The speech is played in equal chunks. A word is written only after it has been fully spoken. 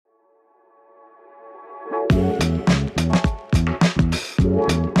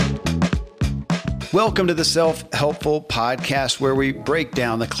Welcome to the Self-Helpful Podcast, where we break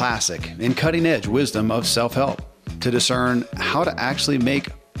down the classic and cutting-edge wisdom of self-help to discern how to actually make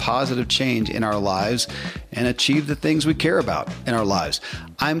positive change in our lives and achieve the things we care about in our lives.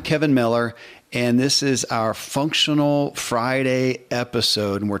 I'm Kevin Miller, and this is our Functional Friday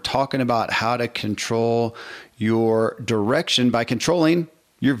episode, and we're talking about how to control your direction by controlling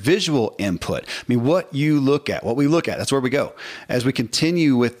your visual input. I mean, what you look at, what we look at, that's where we go. As we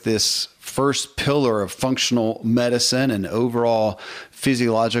continue with this first pillar of functional medicine and overall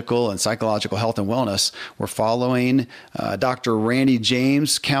physiological and psychological health and wellness, we're following Dr. Randy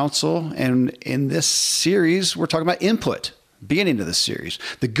James' counsel. And in this series, we're talking about input, beginning of this series,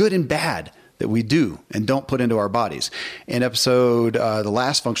 the good and bad that we do and don't put into our bodies. In episode, the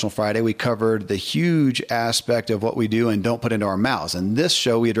last Functional Friday, we covered the huge aspect of what we do and don't put into our mouths. In this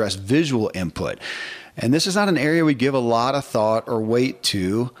show, we address visual input. And this is not an area we give a lot of thought or weight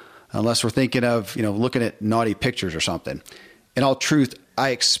to unless we're thinking of, looking at naughty pictures or something. In all truth, I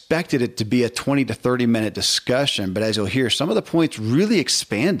expected it to be a 20 to 30 minute discussion, but as you'll hear, some of the points really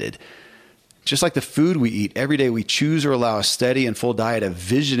expanded. Just like the food we eat, every day we choose or allow a steady and full diet of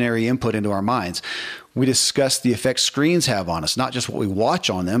visionary input into our minds. We discuss the effect screens have on us, not just what we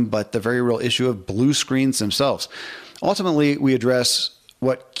watch on them, but the very real issue of blue screens themselves. Ultimately, we address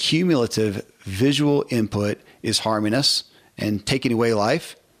what cumulative visual input is harming us and taking away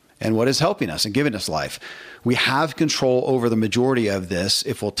life, and what is helping us and giving us life. We have control over the majority of this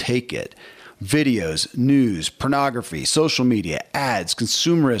if we'll take it. Videos, news, pornography, social media, ads,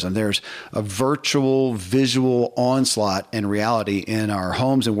 consumerism. There's a virtual visual onslaught in reality in our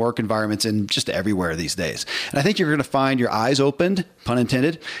homes and work environments and just everywhere these days. And I think you're going to find your eyes opened, pun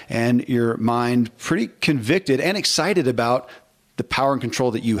intended, and your mind pretty convicted and excited about the power and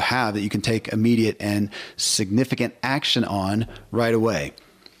control that you have that you can take immediate and significant action on right away.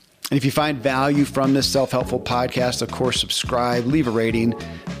 And if you find value from this self-helpful podcast, of course, subscribe, leave a rating.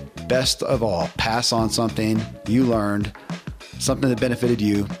 Best of all, pass on something you learned, something that benefited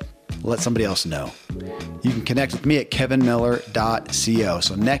you. Let somebody else know. You can connect with me at kevinmiller.co.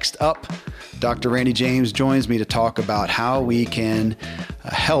 So next up, Dr. Randy James joins me to talk about how we can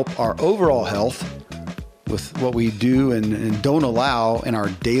help our overall health with what we do and don't allow in our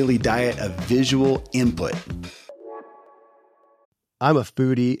daily diet of visual input. I'm a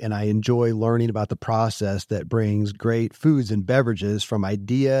foodie and I enjoy learning about the process that brings great foods and beverages from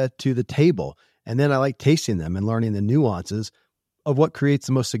idea to the table. And then I like tasting them and learning the nuances of what creates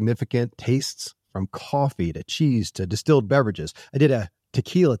the most significant tastes, from coffee to cheese to distilled beverages. I did a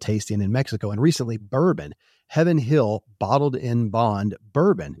tequila tasting in Mexico and recently bourbon. Heaven Hill Bottled in Bond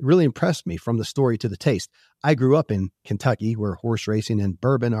bourbon really impressed me from the story to the taste. I grew up in Kentucky where horse racing and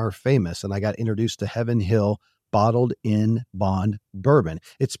bourbon are famous, and I got introduced to Heaven Hill Bottled in Bond bourbon.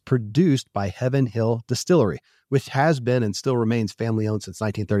 It's produced by Heaven Hill Distillery, which has been and still remains family-owned since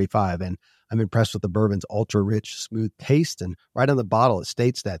 1935. And I'm impressed with the bourbon's ultra-rich, smooth taste. And right on the bottle, it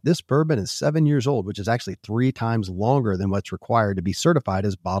states that this bourbon is 7 years old, which is actually 3 times longer than what's required to be certified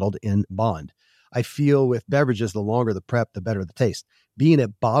as Bottled in Bond. I feel with beverages, the longer the prep, the better the taste. Being a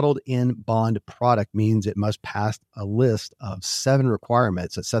bottled in bond product means it must pass a list of 7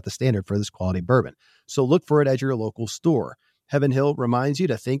 requirements that set the standard for this quality bourbon. So look for it at your local store. Heaven Hill reminds you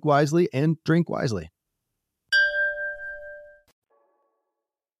to think wisely and drink wisely.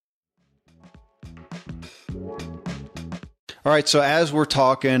 All right, so as we're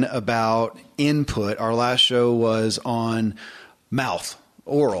talking about input, our last show was on mouth.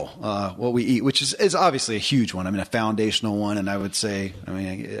 Oral, what we eat, which is obviously a huge one. I mean, a foundational one, and I would say,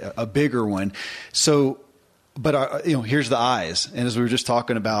 a bigger one. So, but here's the eyes. And as we were just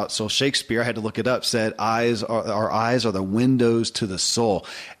talking about, so Shakespeare, I had to look it up, said our eyes are the windows to the soul.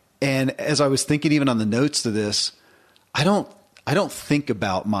 And as I was thinking, even on the notes to this, I don't think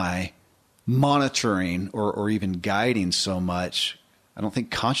about my monitoring or even guiding so much. I don't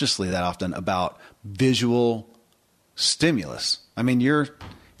think consciously that often about visual stimulus. I mean, you're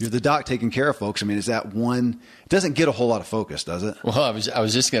the doc taking care of folks. I mean, is that one? It doesn't get a whole lot of focus, does it? Well, I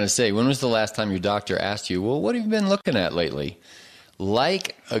was just going to say, when was the last time your doctor asked you, well, what have you been looking at lately?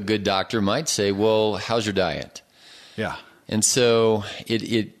 Like a good doctor might say, well, how's your diet? Yeah. And so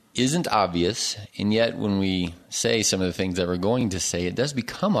it isn't obvious. And yet when we say some of the things that we're going to say, it does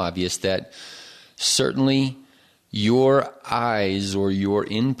become obvious that certainly your eyes or your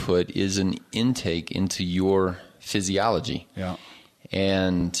input is an intake into your physiology. Yeah.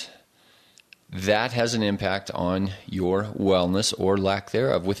 And that has an impact on your wellness or lack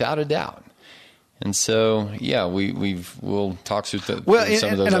thereof, without a doubt. And so, yeah, we'll talk through some of those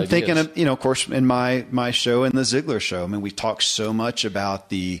and I'm ideas. thinking of, of course, in my show and the Ziglar Show, I mean, we talk so much about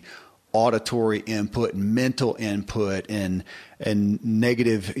the auditory input and mental input and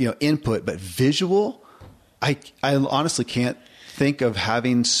negative, input, but visual, I honestly can't think of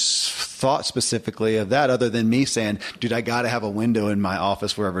having thought specifically of that other than me saying, dude, I got to have a window in my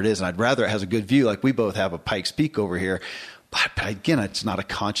office wherever it is. And I'd rather it has a good view. Like we both have a Pikes Peak over here. But again, it's not a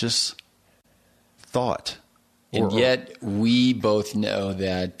conscious thought. And yet we both know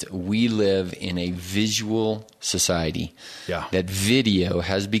that we live in a visual society. Yeah. That video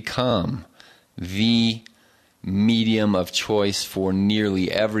has become the medium of choice for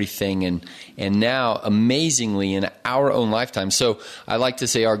nearly everything. And now, amazingly, in our own lifetime. So I like to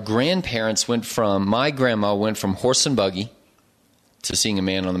say our grandparents my grandma went from horse and buggy to seeing a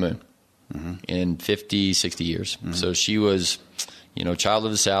man on the moon in 50, 60 years. So she was, child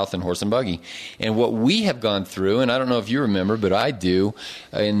of the South and horse and buggy. And what we have gone through, and I don't know if you remember, but I do,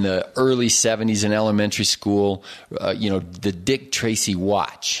 in the early 70s in elementary school, the Dick Tracy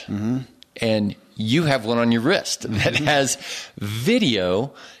watch. And you have one on your wrist that has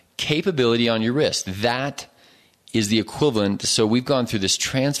video capability on your wrist. That is the equivalent. So we've gone through this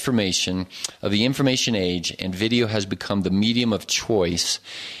transformation of the information age, and video has become the medium of choice,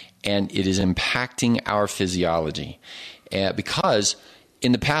 and it is impacting our physiology. Because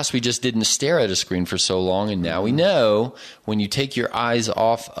in the past, we just didn't stare at a screen for so long, and now we know when you take your eyes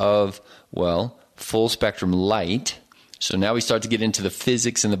off of, full spectrum light. So now we start to get into the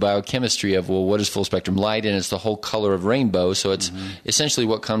physics and the biochemistry of, what is full spectrum light? And it's the whole color of rainbow. So it's essentially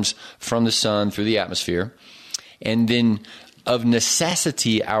what comes from the sun through the atmosphere. And then of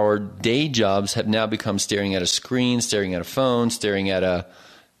necessity, our day jobs have now become staring at a screen, staring at a phone, staring at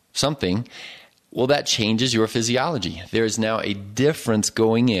something. Well, that changes your physiology. There is now a difference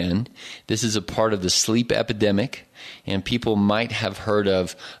going in. This is a part of the sleep epidemic, and people might have heard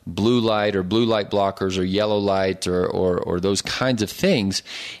of blue light or blue light blockers or yellow light or those kinds of things.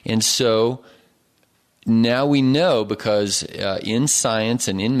 And so now we know, because in science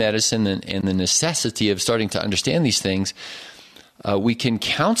and in medicine and the necessity of starting to understand these things, we can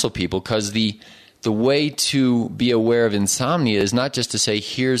counsel people, because the way to be aware of insomnia is not just to say,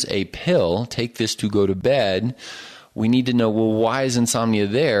 here's a pill, take this to go to bed. We need to know, why is insomnia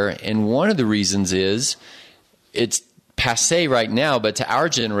there? And one of the reasons is, it's passé right now, but to our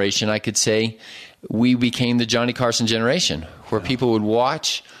generation, I could say we became the Johnny Carson generation, where people would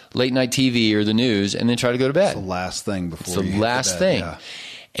watch late night TV or the news and then try to go to bed. It's the last thing before it's the last thing. Yeah.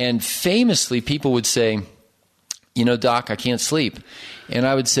 And famously, people would say, Doc, I can't sleep. And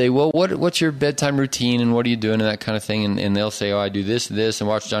I would say, what's your bedtime routine and what are you doing and that kind of thing? And they'll say, I do this, and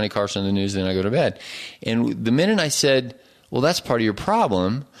watch Johnny Carson on the news, then I go to bed. And the minute I said, that's part of your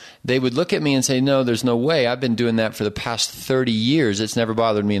problem, they would look at me and say, no, there's no way. I've been doing that for the past 30 years. It's never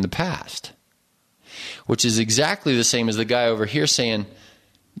bothered me in the past. Which is exactly the same as the guy over here saying,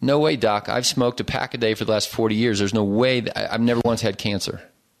 no way, Doc, I've smoked a pack a day for the last 40 years. There's no way. I've never once had cancer.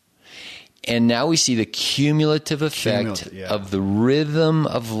 And now we see the cumulative effect of the rhythm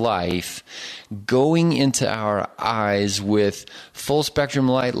of life going into our eyes with full spectrum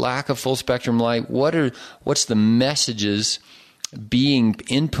light, lack of full spectrum light. What's the messages being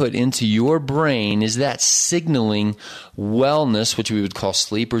input into your brain? Is that signaling wellness, which we would call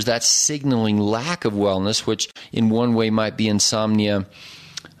sleep, or is that signaling lack of wellness, which in one way might be insomnia?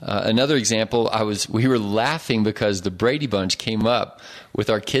 Another example, we were laughing because the Brady Bunch came up with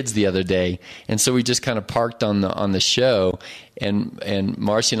our kids the other day, and so we just kind of parked on the show, and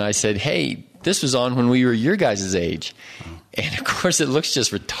Marcy and I said, "Hey, this was on when we were your guys' age," and of course it looks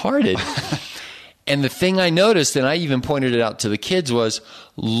just retarded. And the thing I noticed, and I even pointed it out to the kids, was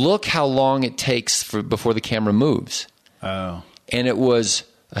look how long it takes before the camera moves. Oh, and it was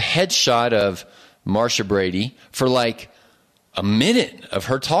a headshot of Marsha Brady for like a minute of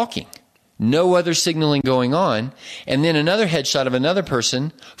her talking, no other signaling going on, and then another headshot of another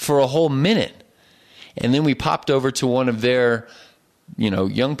person for a whole minute. And then we popped over to one of their,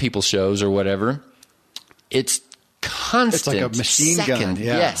 young people shows or whatever. It's constant. It's like a machine gun.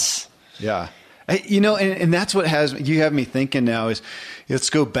 Yeah. Yes. Yeah. And that's what you have me thinking now is, let's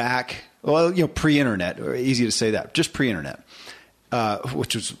go back. Well, pre-internet, or easy to say that, just pre-internet,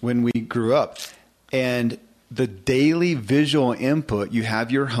 which was when we grew up. And the daily visual input, you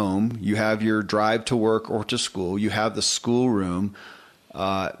have your home, you have your drive to work or to school, you have the schoolroom,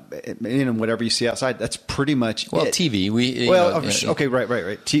 and whatever you see outside, that's pretty much it. TV. Okay, right.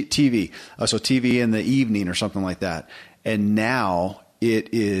 TV. So TV in the evening or something like that. And now it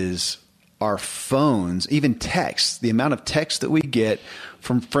is our phones, even text, the amount of text that we get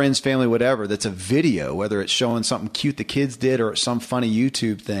from friends, family, whatever, that's a video, whether it's showing something cute the kids did or some funny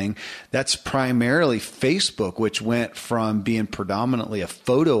YouTube thing, that's primarily Facebook, which went from being predominantly a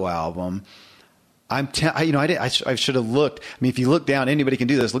photo album. I should have looked. I mean, if you look down, anybody can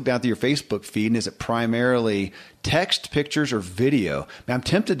do this. Look down through your Facebook feed, and is it primarily text, pictures, or video? I mean, I'm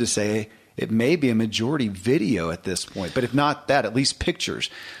tempted to say it may be a majority video at this point, but if not that, at least pictures.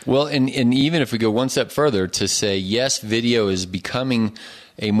 Well, and even if we go one step further to say, yes, video is becoming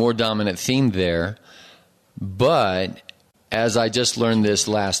a more dominant theme there, but as I just learned this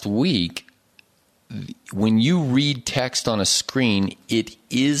last week, when you read text on a screen, it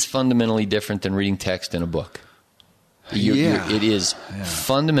is fundamentally different than reading text in a book. It is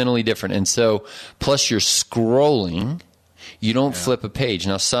fundamentally different. And so, plus you're scrolling. You don't flip a page.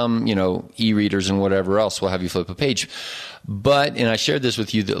 Now, some, e-readers and whatever else will have you flip a page. But, and I shared this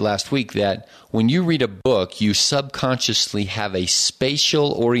with you last week, that when you read a book, you subconsciously have a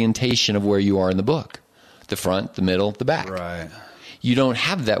spatial orientation of where you are in the book. The front, the middle, the back. Right. You don't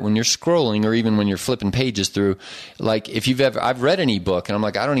have that when you're scrolling or even when you're flipping pages through. Like if I've read an ebook and I'm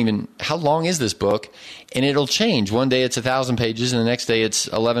like, how long is this book? And it'll change. One day it's 1,000 pages and the next day it's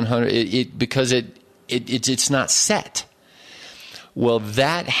 1,100 because it's not set. Well,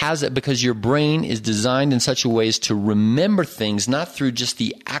 that has it because your brain is designed in such a way as to remember things, not through just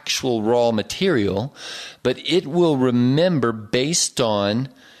the actual raw material, but it will remember based on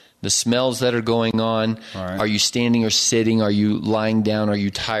the smells that are going on. Right. Are you standing or sitting? Are you lying down? Are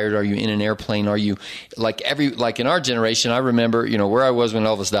you tired? Are you in an airplane? Are you like in our generation, I remember, where I was when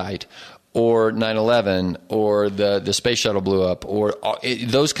Elvis died, or 9/11, or the space shuttle blew up, or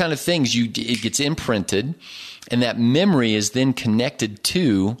those kind of things. It gets imprinted. And that memory is then connected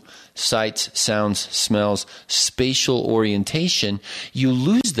to sights, sounds, smells, spatial orientation. You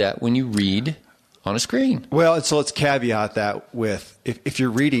lose that when you read on a screen. Well, so let's caveat that with if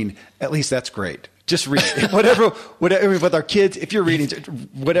you're reading, at least that's great. Just read whatever with our kids. If you're reading,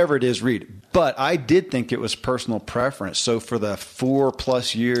 whatever it is, read. But I did think it was personal preference. So for the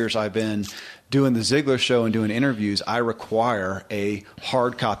 4+ years I've been doing the Ziglar Show and doing interviews, I require a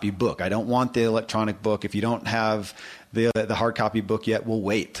hard copy book. I don't want the electronic book. If you don't have the hard copy book yet, we'll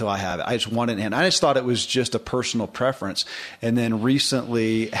wait till I have it. I just want it in hand. I just thought it was just a personal preference. And then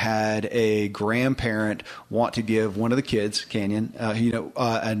recently had a grandparent want to give one of the kids, Canyon,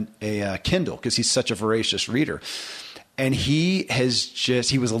 a Kindle because he's such a voracious reader. And he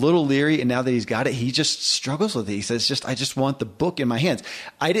was a little leery, and now that he's got it, he just struggles with it. He says, I just want the book in my hands.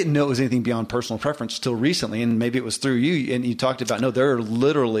 I didn't know it was anything beyond personal preference till recently, and maybe it was through you, and you talked about, no, there are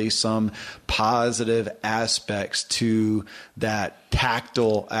literally some positive aspects to that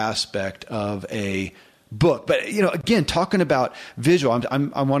tactile aspect of a book. But, again, talking about visual,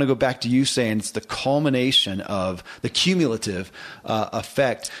 I want to go back to you saying it's the culmination of the cumulative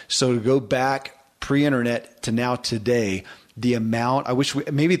effect. So to go back pre-internet to now today, the amount,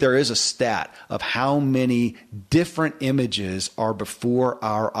 maybe there is a stat of how many different images are before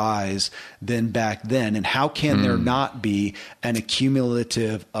our eyes than back then, and how can there not be an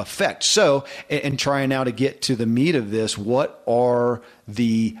accumulative effect? So, and trying now to get to the meat of this, what are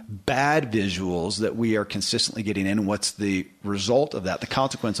the bad visuals that we are consistently getting in, and what's the result of that, the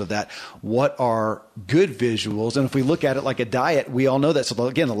consequence of that? What are good visuals? And if we look at it like a diet, we all know that. So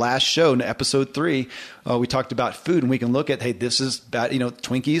again, the last show in episode 3, we talked about food, and we can look at, hey, this is bad.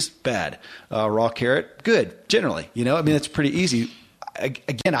 Twinkies, bad. Raw carrot, good. Generally, it's pretty easy.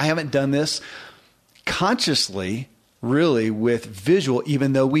 Again, I haven't done this consciously really with visual,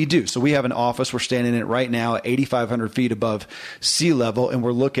 even though we do. So we have an office. We're standing in it right now at 8,500 feet above sea level, and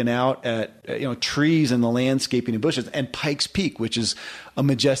we're looking out at trees and the landscaping and bushes and Pikes Peak, which is a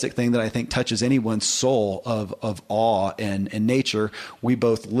majestic thing that I think touches anyone's soul of awe and nature. We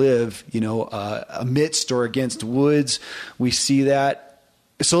both live, amidst or against woods. We see that.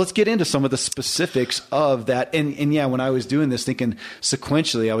 So let's get into some of the specifics of that. And yeah, when I was doing this, thinking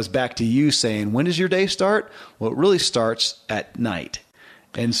sequentially, I was back to you saying, when does your day start? Well, it really starts at night.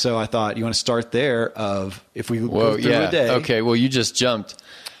 And so I thought, you want to start there of if we go through a day. Okay, well, you just jumped.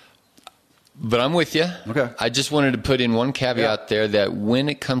 But I'm with you. Okay. I just wanted to put in one caveat there that when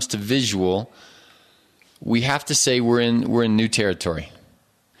it comes to visual, we have to say we're in new territory.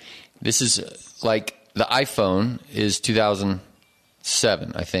 This is like the iPhone is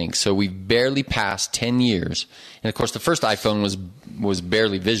 2007, I think. So we've barely passed 10 years. And of course, the first iPhone was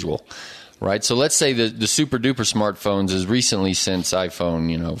barely visual, right? So let's say the super duper smartphones as recently since iPhone,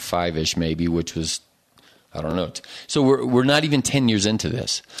 5-ish maybe, which was I don't know. So we're not even 10 years into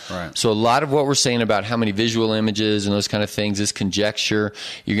this. Right. So a lot of what we're saying about how many visual images and those kind of things is conjecture.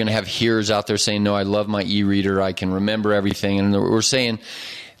 You're going to have hearers out there saying, no, I love my e-reader. I can remember everything. And we're saying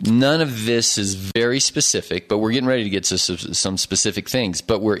none of this is very specific, but we're getting ready to get to some specific things.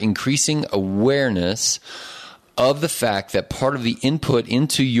 But we're increasing awareness of the fact that part of the input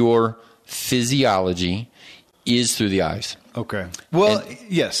into your physiology is through the eyes. Okay. Well,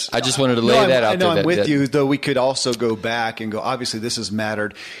 yes. I just wanted to lay that out there. I'm with you, though we could also go back and go, obviously this has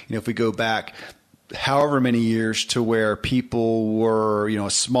mattered. If we go back however many years to where people were, a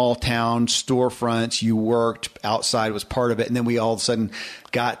small town storefronts, you worked outside was part of it. And then we all of a sudden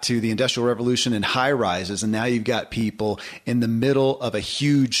got to the Industrial Revolution and high rises. And now you've got people in the middle of a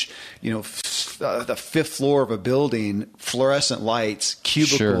huge, the fifth floor of a building, fluorescent lights,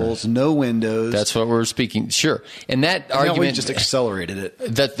 cubicles, no windows. That's what we're speaking. Sure. And that argument just accelerated it.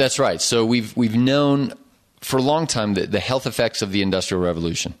 That's right. So we've known for a long time the health effects of the Industrial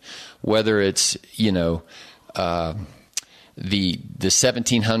Revolution, whether it's, the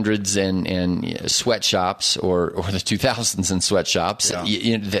 1700s and sweatshops or the 2000s and sweatshops,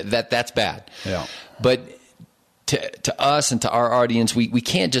 that's bad. Yeah. But to us and to our audience, we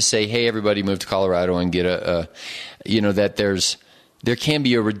can't just say, hey, everybody move to Colorado and get that there can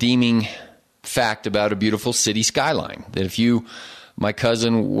be a redeeming fact about a beautiful city skyline. That my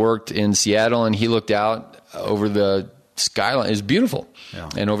cousin worked in Seattle and he looked out over the skyline, is beautiful,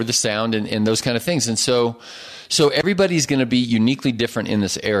 and over the sound and those kind of things. And so everybody's going to be uniquely different in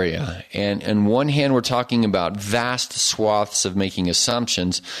this area. And on one hand, we're talking about vast swaths of making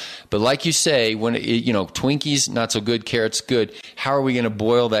assumptions. But like you say, when Twinkies, not so good, carrots, good. How are we going to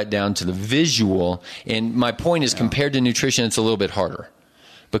boil that down to the visual? And my point is, compared to nutrition, it's a little bit harder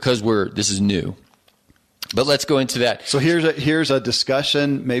because this is new. But let's go into that. So here's a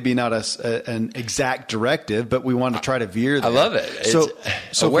discussion, maybe not an exact directive, but we want to try to veer there. I love it. So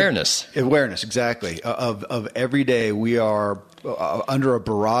awareness. Awareness, exactly. Of every day we are under a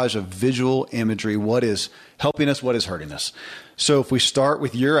barrage of visual imagery. What is helping us? What is hurting us? So if we start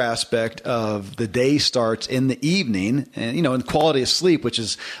with your aspect of the day starts in the evening and, and quality of sleep, which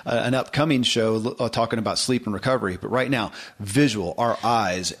is an upcoming show talking about sleep and recovery. But right now, visual, our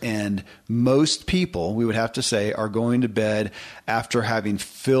eyes, and most people, we would have to say, are going to bed after having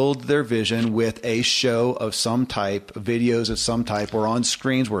filled their vision with a show of some type, videos of some type. We're on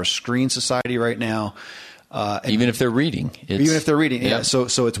screens. We're a screen society right now. Even if they're reading. Yeah. So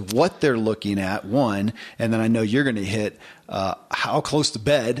it's what they're looking at, one, and then I know you're going to hit how close to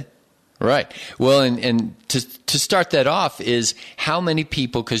bed. Right. Well, and to start that off is how many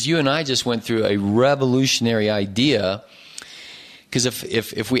people, because you and I just went through a revolutionary idea, because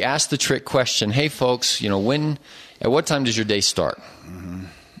if we ask the trick question, hey folks, at what time does your day start? Mm-hmm.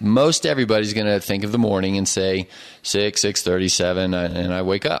 Most everybody's going to think of the morning and say 6:30, 7, and I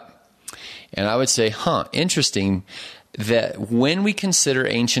wake up. And I would say, interesting that when we consider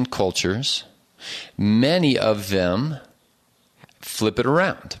ancient cultures, many of them flip it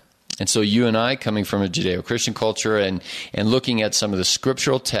around. And so you and I, coming from a Judeo-Christian culture and looking at some of the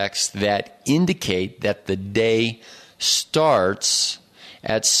scriptural texts that indicate that the day starts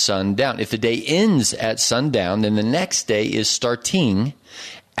at sundown. If the day ends at sundown, then the next day is starting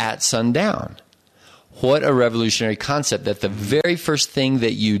at sundown. What a revolutionary concept that the very first thing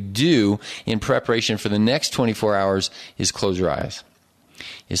that you do in preparation for the next 24 hours is close your eyes,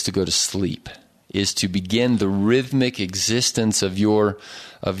 is to go to sleep, is to begin the rhythmic existence of your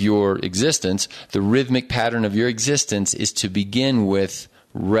existence. The rhythmic pattern of your existence is to begin with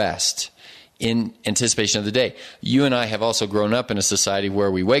rest in anticipation of the day. You and I have also grown up in a society where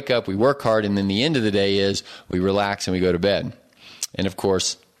we wake up, we work hard, and then the end of the day is we relax and we go to bed. And of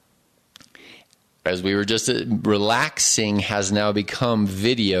course, as we were just relaxing has now become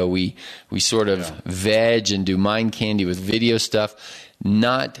video. We sort of veg and do mind candy with video stuff,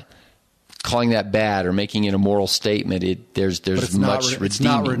 not calling that bad or making it a moral statement. There's much redeeming. It's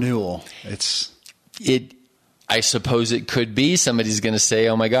not renewal. I suppose it could be. Somebody's going to say,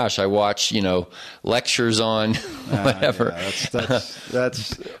 "Oh my gosh, I watch lectures on whatever."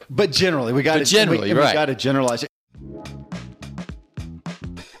 That's. But generally, we got to generalize it.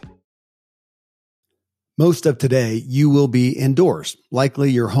 Most of today, you will be indoors,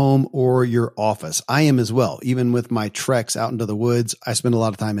 likely your home or your office. I am as well. Even with my treks out into the woods, I spend a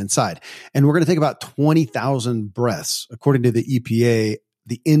lot of time inside. And we're going to take about 20,000 breaths. According to the EPA,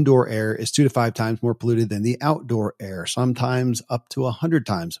 the indoor air is 2 to 5 times more polluted than the outdoor air, sometimes up to 100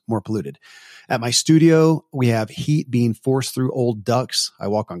 times more polluted. At my studio, we have heat being forced through old ducts. I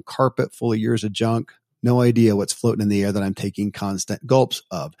walk on carpet full of years of junk. no idea what's floating in the air that I'm taking constant gulps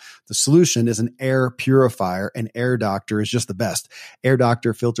of. The solution is an air purifier, and Air Doctor is just the best. Air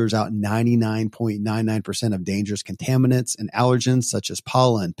Doctor filters out 99.99% of dangerous contaminants and allergens such as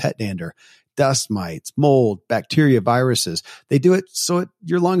pollen, pet dander, dust mites, mold, bacteria, viruses. They do it so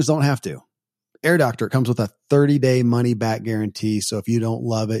your lungs don't have to. Air Doctor comes with a 30-day money-back guarantee. So if you don't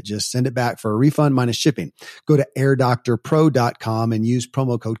love it, just send it back for a refund minus shipping. Go to airdoctorpro.com and use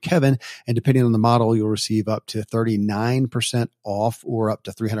promo code Kevin. And depending on the model, you'll receive up to 39% off or up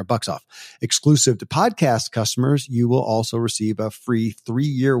to $300 off. Exclusive to podcast customers, you will also receive a free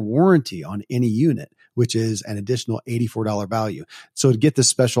 3-year warranty on any unit, which is an additional $84 value. So to get this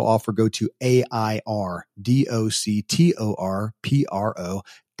special offer, go to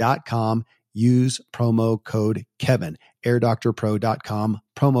airdoctorpro.com. Use promo code Kevin. airdoctorpro.com,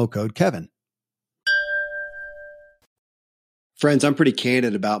 promo code Kevin. Friends, I'm pretty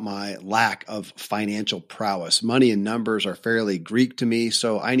candid about my lack of financial prowess. Money and numbers are fairly Greek to me,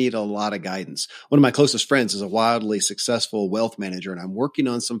 so I need a lot of guidance. One of my closest friends is a wildly successful wealth manager, and I'm working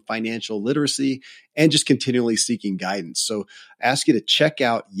on some financial literacy and just continually seeking guidance. So I ask you to check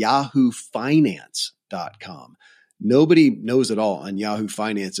out yahoofinance.com. Nobody knows it all, and Yahoo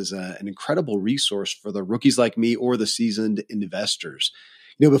Finance is an incredible resource for the rookies like me or the seasoned investors.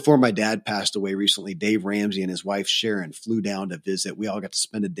 You know, before my dad passed away recently, Dave Ramsey and his wife Sharon flew down to visit. We all got to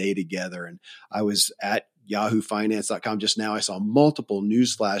spend a day together, and I was at yahoofinance.com just now. I saw multiple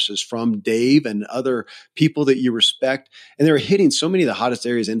news flashes from Dave and other people that you respect, and they're hitting so many of the hottest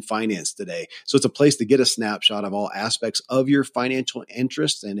areas in finance today. So it's a place to get a snapshot of all aspects of your financial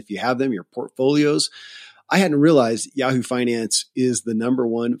interests, and if you have them, your portfolios. I hadn't realized Yahoo Finance is the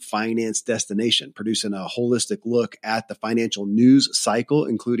 #1 finance destination, producing a holistic look at the financial news cycle,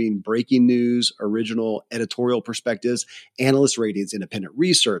 including breaking news, original editorial perspectives, analyst ratings, independent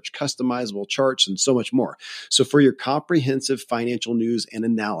research, customizable charts, and so much more. So for your comprehensive financial news and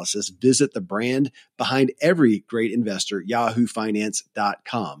analysis, visit the brand behind every great investor,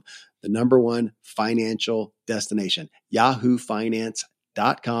 yahoofinance.com, the #1 financial destination,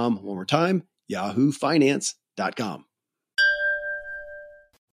 yahoofinance.com. One more time, yahoofinance.com.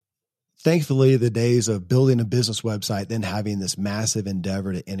 Thankfully, the days of building a business website, then having this massive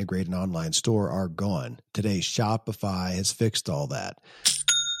endeavor to integrate an online store are gone. Today, Shopify has fixed all that.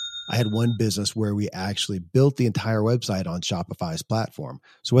 I had one business where we actually built the entire website on Shopify's platform.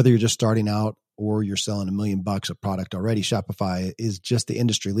 So whether you're just starting out or you're selling $1 million of product already, Shopify is just the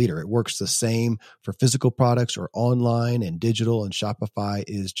industry leader. It works the same for physical products or online and digital, and Shopify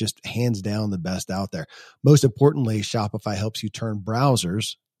is just hands down the best out there. Most importantly, Shopify helps you turn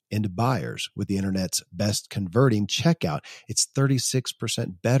browsers into buyers with the internet's best converting checkout. It's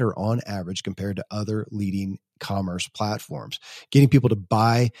 36% better on average compared to other leading commerce platforms. Getting people to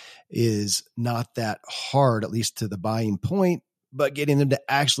buy is not that hard, at least to the buying point, but getting them to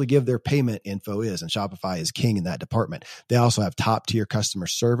actually give their payment info is, and Shopify is king in that department. They also have top tier customer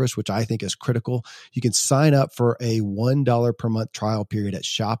service, which I think is critical. You can sign up for a $1 per month trial period at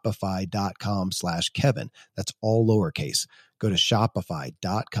shopify.com/Kevin. That's all lowercase. Go to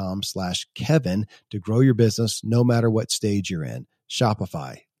shopify.com/Kevin to grow your business no matter what stage you're in.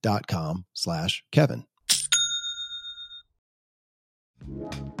 Shopify.com/Kevin.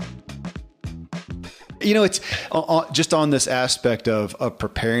 You know, it's just on this aspect of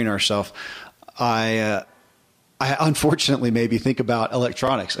preparing ourselves. I unfortunately maybe think about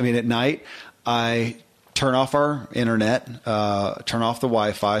electronics. I mean, at night, I turn off our internet, turn off the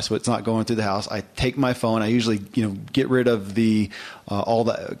Wi-Fi so it's not going through the house. I take my phone. I usually, get rid of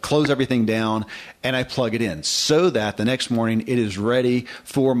close everything down, and I plug it in so that the next morning it is ready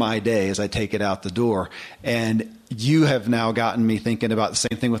for my day as I take it out the door. And you have now gotten me thinking about the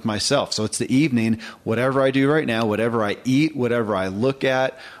same thing with myself. So it's the evening, whatever I do right now, whatever I eat, whatever I look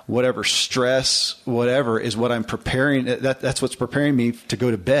at, whatever stress, whatever is what I'm preparing. That's what's preparing me to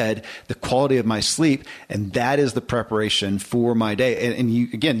go to bed, the quality of my sleep. And that is the preparation for my day. And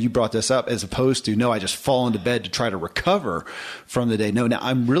you brought this up as opposed to, no, I just fall into bed to try to recover from the day. No, now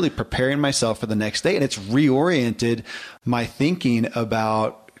I'm really preparing myself for the next day. And it's reoriented my thinking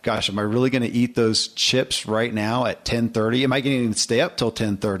about, gosh, am I really going to eat those chips right now at 10:30? Am I going to stay up till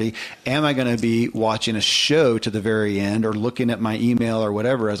 10:30? Am I going to be watching a show to the very end or looking at my email or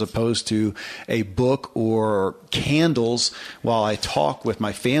whatever, as opposed to a book or candles while I talk with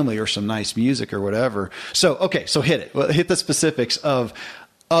my family or some nice music or whatever? So, okay, so hit it. Well, hit the specifics of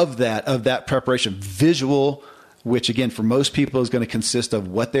that preparation. Visual, which again, for most people is going to consist of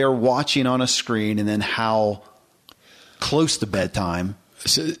what they're watching on a screen and then how close to bedtime.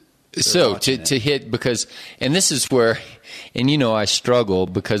 So to hit, because, and this is where, and I struggle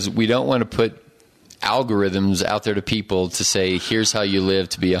because we don't want to put algorithms out there to people to say, here's how you live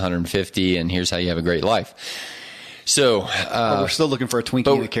to be 150 and here's how you have a great life. So we're still looking for a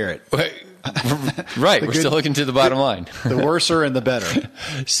Twinkie and a carrot. Right. We're still looking to the bottom line. The worser and the better.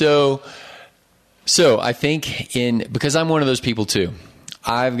 So I think because I'm one of those people too.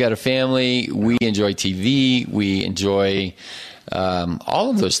 I've got a family. We enjoy TV. We enjoy all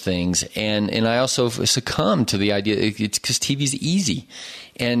of those things. And I also succumb to the idea it's because TV's easy.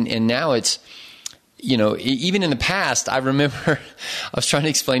 And now it's, even in the past, I remember I was trying to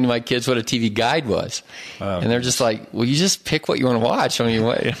explain to my kids what a TV guide was. And they're just like, well, you just pick what you want to watch. I mean,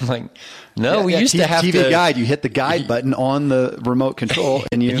 I'm like, no, we used to have TV guide. You hit the guide button on the remote control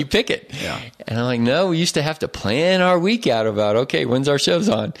and you pick it. Yeah. And I'm like, no, we used to have to plan our week out about, okay, when's our show's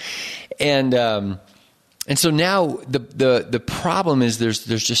on? And so now the problem is there's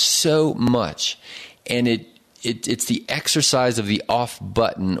just so much, and it's the exercise of the off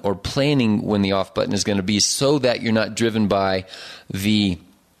button, or planning when the off button is going to be, so that you're not driven by the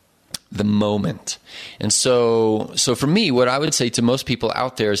moment. And so for me, what I would say to most people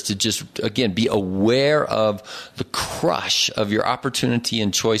out there is to just, again, be aware of the crush of your opportunity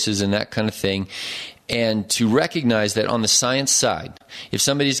and choices and that kind of thing. And to recognize that on the science side, if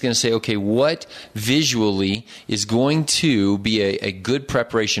somebody's going to say, okay, what visually is going to be a good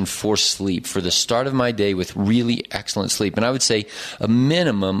preparation for sleep, for the start of my day with really excellent sleep? And I would say a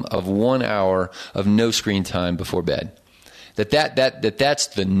minimum of 1 hour of no screen time before bed. That's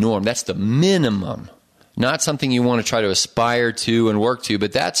the norm. That's the minimum. Not something you want to try to aspire to and work to,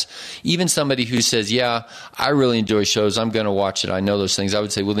 but that's even somebody who says, yeah, I really enjoy shows, I'm going to watch it, I know those things. I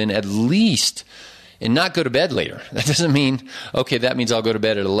would say, well, then at least, and not go to bed later. That doesn't mean, okay, that means I'll go to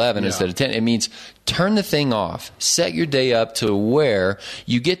bed at 11 instead of 10. It means turn the thing off. Set your day up to where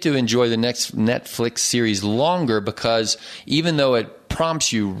you get to enjoy the next Netflix series longer, because even though it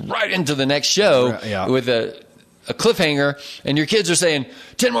prompts you right into the next show with a cliffhanger, and your kids are saying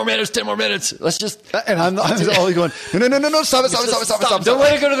 10 more minutes, let's just, and I'm always going, no, stop it. Don't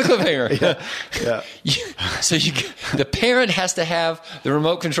let it go to the cliffhanger. Yeah. The parent has to have the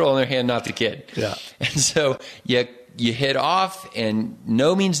remote control in their hand, not the kid. Yeah. And so you hit off, and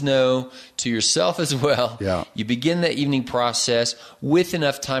no means no to yourself as well. Yeah. You begin the evening process with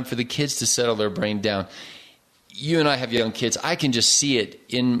enough time for the kids to settle their brain down. You and I have young kids. I can just see it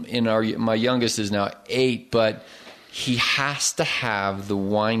in my youngest is now 8, but he has to have the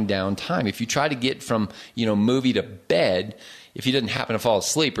wind down time. If you try to get from, movie to bed, if he doesn't happen to fall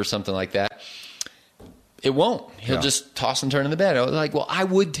asleep or something like that, it won't. He'll just toss and turn in the bed. I was like, well, I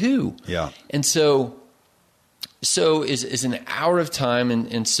would too. Yeah. And so is an hour of time.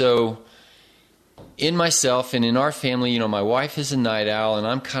 And so in myself and in our family, my wife is a night owl and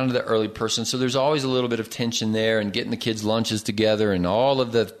I'm kind of the early person. So there's always a little bit of tension there, and getting the kids' lunches together and all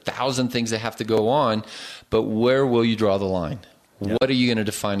of the 1,000 things that have to go on. But where will you draw the line? Yeah. What are you going to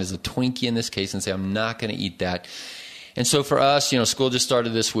define as a Twinkie in this case and say, I'm not going to eat that? And so for us, school just started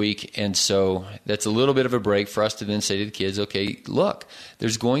this week. And so that's a little bit of a break for us to then say to the kids, okay, look,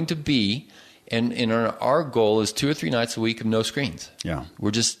 there's going to be, and our goal is 2 or 3 nights a week of no screens. Yeah.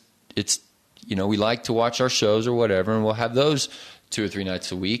 We like to watch our shows or whatever, and we'll have those 2 or 3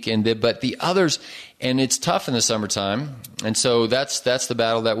 nights a week. But the others, and it's tough in the summertime. And so that's the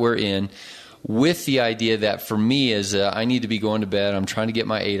battle that we're in, with the idea that for me is I need to be going to bed. I'm trying to get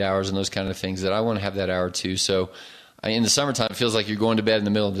my 8 hours and those kind of things, that I want to have that hour too. So in the summertime, it feels like you're going to bed in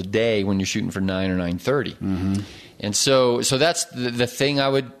the middle of the day when you're shooting for 9 or 9:30. Mm-hmm. And so that's the thing I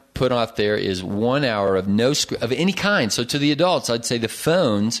would put out there is 1 hour of no of any kind. So to the adults, I'd say the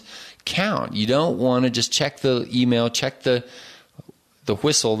phones count. You don't want to just check the email, check the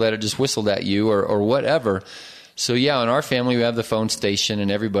whistle that it just whistled at you or whatever. So in our family, we have the phone station, and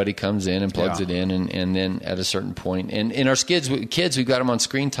everybody comes in and plugs it in, and then at a certain point, and in our kids, we've got them on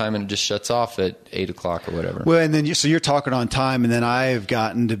screen time, and it just shuts off at 8 o'clock or whatever. Well, and then you're talking on time, and then I've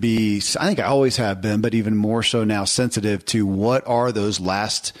gotten to be, I think I always have been, but even more so now, sensitive to what are those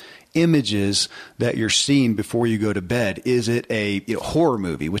last images that you're seeing before you go to bed. Is it a horror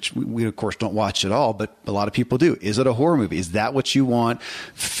movie, which we of course don't watch at all, but a lot of people do. Is it a horror movie? Is that what you want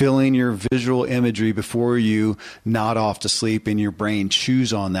filling your visual imagery before you nod off to sleep and your brain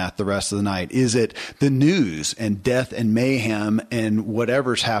chews on that the rest of the night? Is it the news and death and mayhem and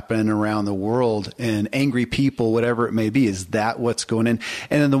whatever's happening around the world and angry people, whatever it may be? Is that what's going in?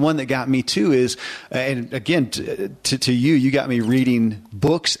 And then the one that got me too is, and again, to you got me reading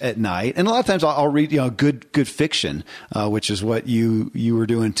books at night, and a lot of times I'll read good fiction, which is what you were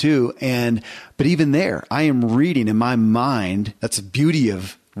doing too. But even there, I am reading in my mind. That's the beauty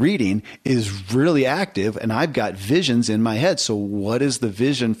of reading is really active, and I've got visions in my head. So what is the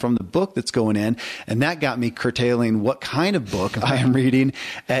vision from the book that's going in? And that got me curtailing what kind of book I am reading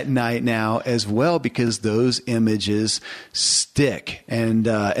at night now as well, because those images stick. And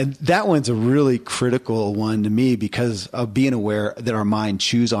that one's a really critical one to me because of being aware that our mind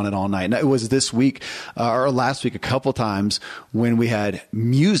chews on it all night. And it was this week or last week a couple times when we had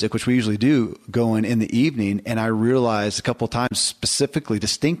music, which we usually do, going in the evening, and I realized a couple times specifically,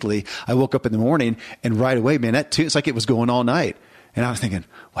 distinctly, I woke up in the morning and right away, man, that too, it's like it was going all night. And I was thinking,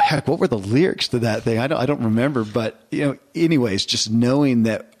 well, heck, what were the lyrics to that thing? I don't remember, but anyways, just knowing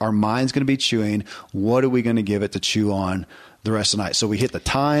that our mind's going to be chewing, what are we going to give it to chew on the rest of the night? So we hit the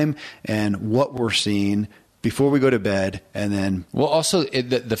time and what we're seeing before we go to bed, and then also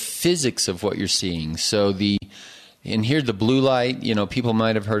the physics of what you're seeing. So and here the blue light, people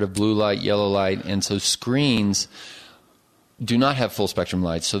might have heard of blue light, yellow light, and so screens do not have full spectrum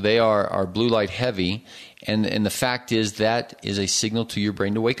light. So they are blue light heavy, and the fact is that is a signal to your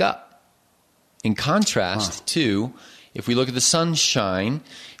brain to wake up. In contrast to, if we look at the sunshine,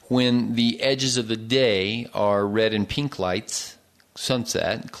 when the edges of the day are red and pink lights,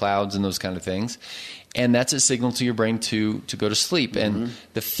 sunset, clouds and those kind of things, and that's a signal to your brain to go to sleep. Mm-hmm. And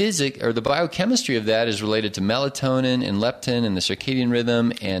the physics or the biochemistry of that is related to melatonin and leptin and the circadian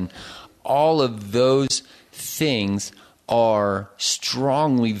rhythm, and all of those things are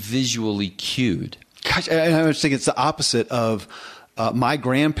strongly visually cued. Gosh, I was thinking it's the opposite of my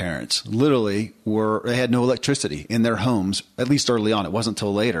grandparents. Literally, they had no electricity in their homes, at least early on. It wasn't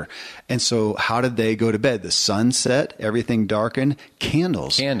until later. And so how did they go to bed? The sun set, everything darkened,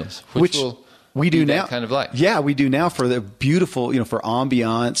 candles. Which will we do now, that kind of light. Yeah, we do now for the beautiful, for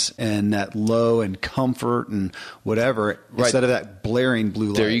ambiance and that low and comfort and whatever, instead of that blaring blue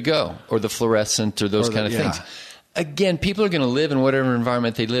light. There you go. Or the fluorescent or those kind of things. Again, people are going to live in whatever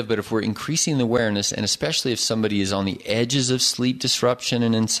environment they live, but if we're increasing the awareness, and especially if somebody is on the edges of sleep disruption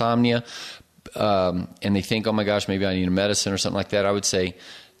and insomnia, and they think, oh my gosh, maybe I need a medicine or something like that, I would say,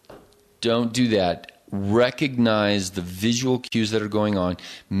 don't do that. Recognize the visual cues that are going on.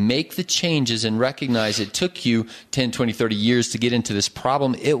 Make the changes and recognize it took you 10, 20, 30 years to get into this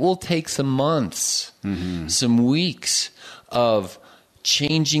problem. It will take some months, some weeks of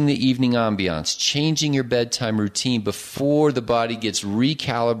changing the evening ambiance, changing your bedtime routine before the body gets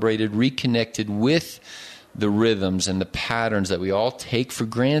recalibrated, reconnected with the rhythms and the patterns that we all take for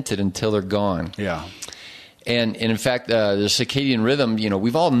granted until they're gone. Yeah. And in fact, the circadian rhythm,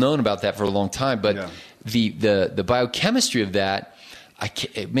 we've all known about that for a long time, but the biochemistry of that,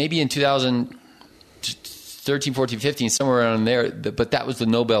 maybe in 2013, 14, 15, somewhere around there, but that was the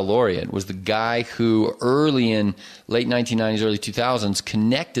Nobel laureate, was the guy who early in late 1990s, early 2000s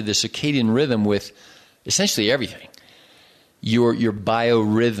connected the circadian rhythm with essentially everything. Your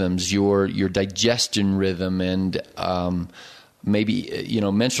biorhythms, your digestion rhythm, and maybe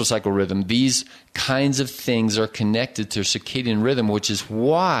menstrual cycle rhythm. These kinds of things are connected to circadian rhythm, which is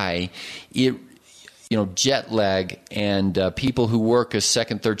why jet lag and people who work a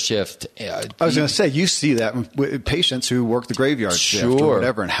second, third shift. I was going to say, you see that with patients who work the graveyard shift or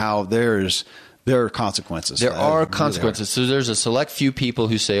whatever, and how there are consequences. There are consequences. So there's a select few people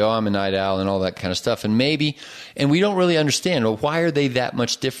who say, oh, I'm a night owl and all that kind of stuff. And we don't really understand, well, why are they that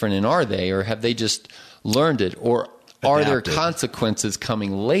much different, and are they, or have they just learned it, or are there consequences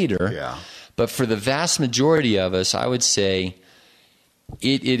coming later? Yeah. But for the vast majority of us, I would say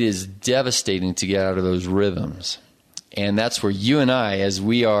it is devastating to get out of those rhythms. And that's where you and I, as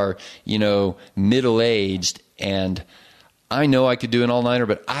we are, middle-aged, and I know I could do an all-nighter,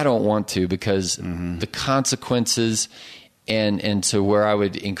 but I don't want to, because the consequences, and so where I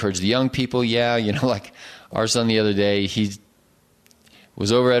would encourage the young people, like our son the other day, he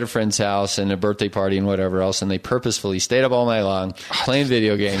was over at a friend's house and a birthday party and whatever else, and they purposefully stayed up all night long playing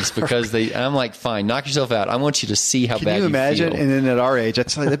video games because I'm like, fine, knock yourself out. I want you to see how bad you feel. Can you imagine? And then at our age,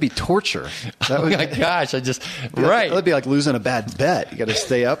 that'd be torture. Oh my gosh, that'd be like losing a bad bet. You got to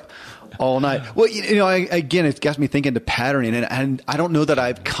stay up all night. Well, again, it got me thinking to patterning, and I don't know that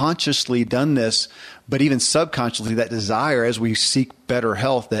I've consciously done this, but even subconsciously, that desire as we seek better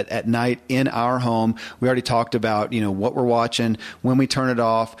health, that at night in our home, we already talked about, what we're watching, when we turn it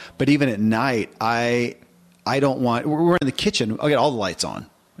off. But even at night, I don't want, we're in the kitchen, I'll get all the lights on.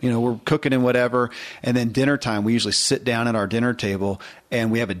 We're cooking and whatever. And then dinner time, we usually sit down at our dinner table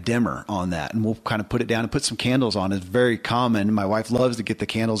and we have a dimmer on that. And we'll kind of put it down and put some candles on. It's very common. My wife loves to get the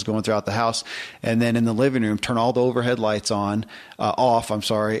candles going throughout the house. And then in the living room, turn all the overhead lights off.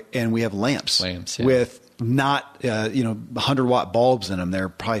 And we have lamps. With not 100-watt bulbs in them. They're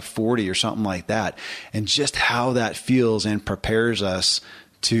probably 40 or something like that. And just how that feels and prepares us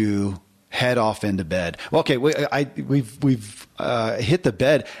to head off into bed. Well, okay, we've hit the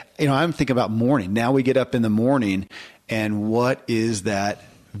bed. I'm thinking about morning. Now we get up in the morning, and what is that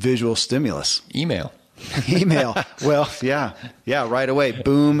visual stimulus? Email. Well, yeah, right away.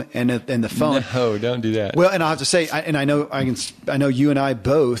 Boom, and the phone. No, don't do that. Well, and I'll have to say, I know you and I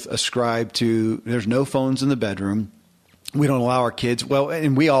both ascribe to. There's no phones in the bedroom. We don't allow our kids. Well,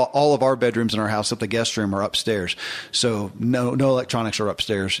 and all of our bedrooms in our house, except the guest room, are upstairs. So no electronics are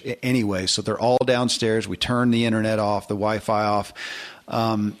upstairs anyway. So they're all downstairs. We turn the internet off, the Wi-Fi off,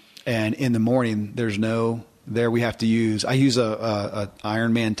 and in the morning we have to use. I use a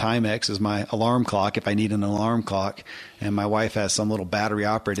Ironman Timex as my alarm clock if I need an alarm clock, and my wife has some little battery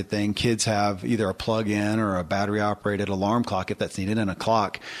operated thing. Kids have either a plug-in or a battery operated alarm clock if that's needed, and a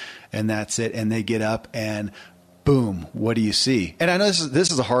clock, and that's it. And they get up and boom, what do you see? And I know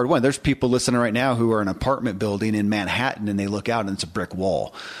this is a hard one. There's people listening right now who are in an apartment building in Manhattan, and they look out and it's a brick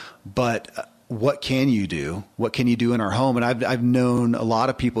wall. But what can you do? What can you do in our home? And I've known a lot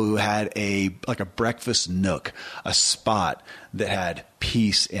of people who had a breakfast nook, a spot that had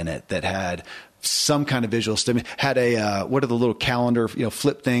peace in it, that had some kind of visual stimulus, had what are the little calendar,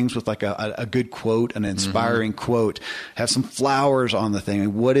 flip things with like a good quote, an inspiring quote, have some flowers on the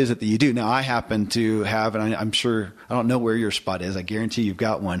thing. What is it that you do? Now, I happen to have, and I'm sure, I don't know where your spot is. I guarantee you've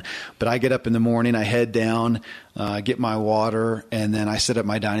got one, but I get up in the morning, I head down, get my water, and then I sit at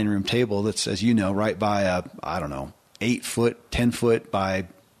my dining room table that's, as you know, right by a, 8-foot, 10-foot by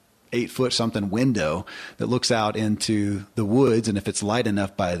 8-foot something window that looks out into the woods. And if it's light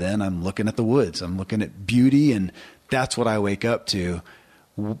enough by then, I'm looking at the woods. I'm looking at beauty, and that's what I wake up to.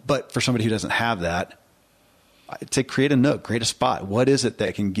 But for somebody who doesn't have that, I'd say create a nook, create a spot. What is it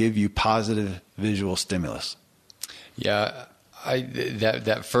that can give you positive visual stimulus? Yeah,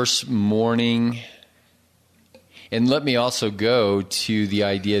 that first morning. And let me also go to the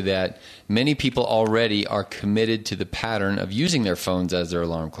idea that many people already are committed to the pattern of using their phones as their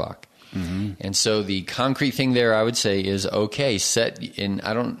alarm clock. Mm-hmm. And so the concrete thing there, I would say, is okay, set in.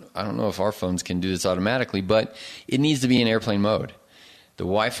 I don't know if our phones can do this automatically, but it needs to be in airplane mode. The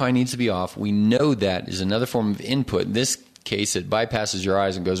Wi-Fi needs to be off. We know that is another form of input. In this case, it bypasses your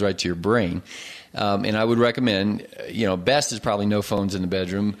eyes and goes right to your brain. And I would recommend, best is probably no phones in the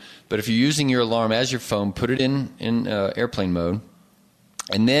bedroom. But if you're using your alarm as your phone, put it in airplane mode.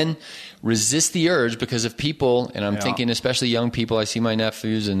 And then resist the urge, because if people, and I'm thinking especially young people, I see my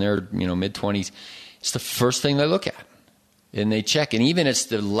nephews in their mid-20s, it's the first thing they look at. And they check. And even it's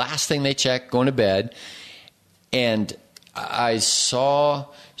the last thing they check going to bed. And I saw,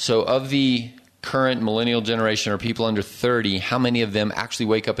 so of the current millennial generation or people under 30, how many of them actually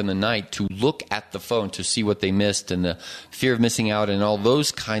wake up in the night to look at the phone to see what they missed, and the fear of missing out and all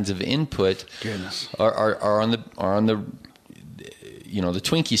those kinds of input are on the the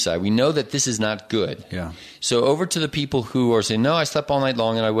Twinkie side. We know that this is not good. Yeah. So over to the people who are saying, no, I slept all night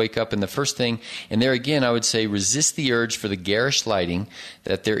long and I wake up and the first thing, and there again, I would say resist the urge for the garish lighting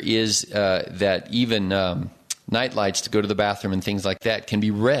that there is, that even night lights to go to the bathroom and things like that can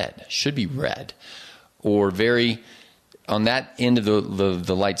be red, should be red, or very on that end of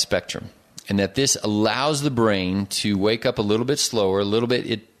the light spectrum. And that this allows the brain to wake up a little bit slower, a little bit,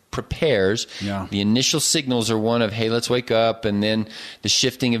 it prepares. Yeah. The initial signals are one of, hey, let's wake up, and then the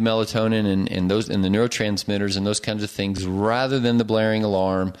shifting of melatonin and those and the neurotransmitters and those kinds of things, rather than the blaring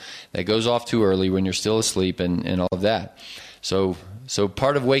alarm that goes off too early when you're still asleep and all of that. So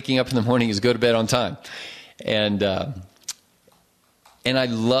part of waking up in the morning is go to bed on time. And I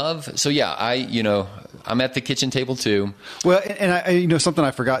love, I'm at the kitchen table too. Well, and I something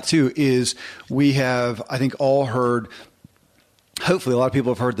I forgot too is we have, I think, all heard, hopefully a lot of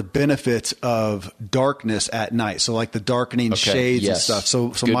people have heard the benefits of darkness at night. So like the darkening shades and stuff.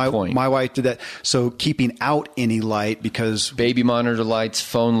 So my wife did that. So keeping out any light, because baby monitor lights,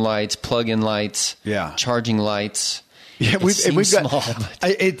 phone lights, plug-in lights, charging lights. Yeah, we've got small,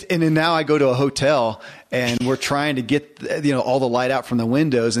 and then now I go to a hotel and we're trying to get all the light out from the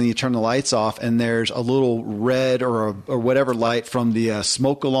windows, and you turn the lights off and there's a little red or whatever light from the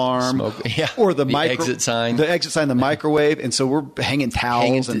smoke alarm or the exit sign, the microwave, and so we're hanging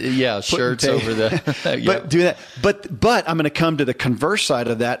towels and shirts over the but do that. But I'm going to come to the converse side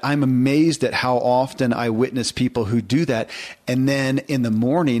of that. I'm amazed at how often I witness people who do that, and then in the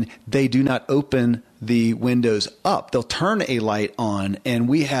morning they do not open the windows up. They'll turn a light on, and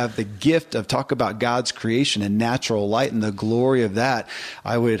we have the gift of talk about God's creation and natural light and the glory of that.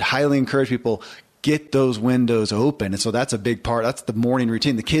 I would highly encourage people, get those windows open. And so that's a big part. That's the morning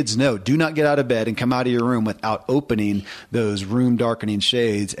routine. The kids know, do not get out of bed and come out of your room without opening those room darkening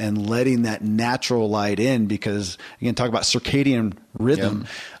shades and letting that natural light in, because again, talk about circadian rhythm,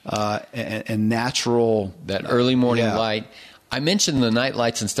 and natural. That early morning light. I mentioned the night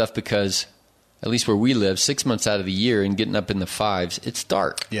lights and stuff because at least where we live, 6 months out of the year and getting up in the 5s, it's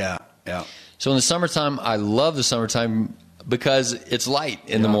dark. Yeah. Yeah. So in the summertime, I love the summertime because it's light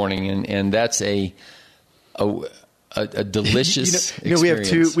in the morning, and that's a delicious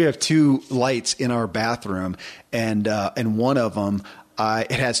experience. We have two lights in our bathroom, and one of them,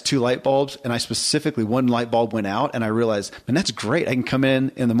 it has 2 light bulbs, and I specifically, one light bulb went out, and I realized, man, that's great. I can come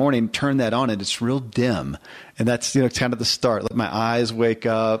in the morning, turn that on, and it's real dim. And that's, kind of the start. Let my eyes wake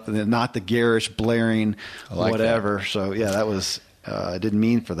up, and then not the garish, blaring, whatever. That. So yeah, that was, I didn't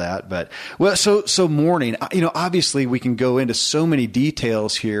mean for that, but well, so morning, obviously we can go into so many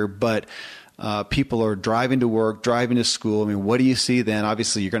details here, but people are driving to work, driving to school. I mean, what do you see then?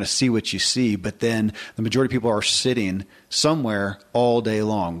 Obviously, you're going to see what you see, but then the majority of people are sitting somewhere all day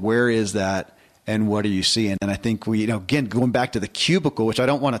long. Where is that? And what are you seeing? And I think we, again, going back to the cubicle, which I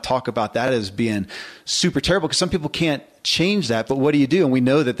don't want to talk about that as being super terrible, because some people can't change that. But what do you do? And we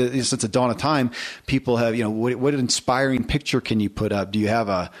know that since the dawn of time, people have, what inspiring picture can you put up? Do you have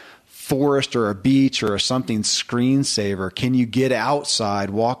a forest or a beach or something screensaver? Can you get outside,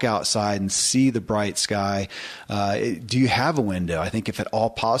 walk outside and see the bright sky? Do you have a window? I think if at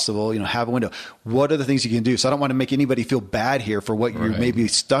all possible, have a window. What are the things you can do? So I don't want to make anybody feel bad here for what you're maybe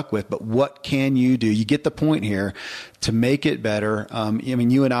stuck with, but what can you do? You get the point here to make it better.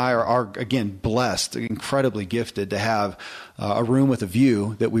 You and I are again, blessed, incredibly gifted to have a room with a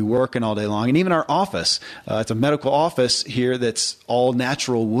view that we work in all day long. And even our office, it's a medical office here that's all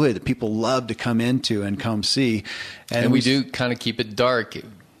natural wood that people love to come into and come see. And we do kind of keep it dark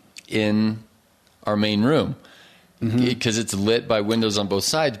in our main room because it's lit by windows on both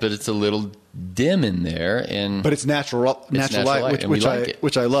sides, but it's a little dim in there, but it's natural light,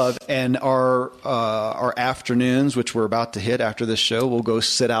 which I love. And our afternoons, which we're about to hit after this show, we'll go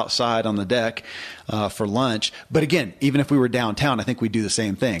sit outside on the deck for lunch. But again, even if we were downtown, I think we'd do the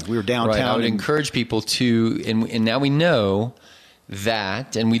same thing. We were downtown. Right. I would encourage people to, and now we know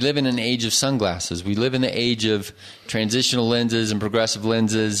that, and we live in an age of sunglasses. We live in the age of transitional lenses and progressive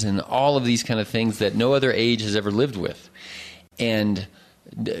lenses and all of these kind of things that no other age has ever lived with. And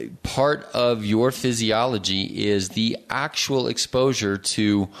part of your physiology is the actual exposure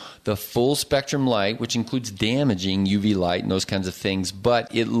to the full spectrum light, which includes damaging UV light and those kinds of things,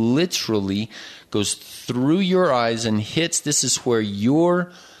 but it literally goes through your eyes and hits. This is where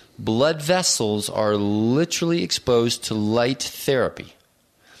your blood vessels are literally exposed to light therapy.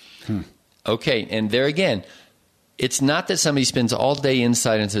 Okay, and there again, it's not that somebody spends all day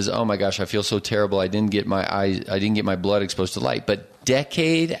inside and says, "Oh my gosh, I feel so terrible. I didn't get my blood exposed to light." But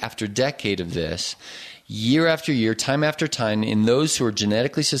decade after decade of this, year after year, time after time, in those who are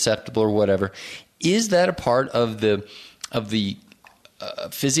genetically susceptible or whatever, is that a part of the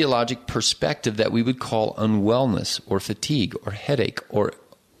physiologic perspective that we would call unwellness or fatigue or headache or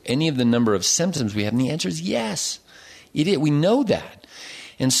any of the number of symptoms we have? And the answer is yes. We know that.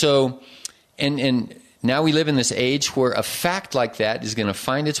 And so, and now we live in this age where a fact like that is going to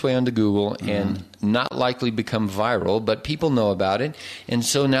find its way onto Google and not likely become viral, but people know about it. And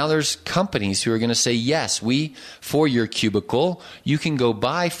so now there's companies who are going to say, yes, for your cubicle, you can go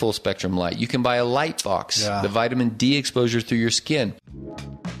buy full spectrum light. You can buy a light box, the vitamin D exposure through your skin.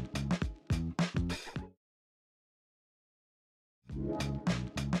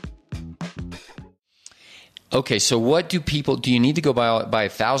 Okay, so what do you need to go buy a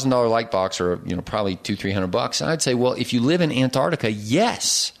 $1,000 light box or, probably $200-300? And I'd say, well, if you live in Antarctica,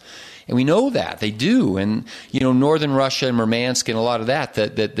 yes. And we know that they do. And, northern Russia and Murmansk and a lot of that,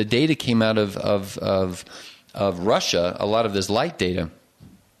 the data came out of Russia, a lot of this light data.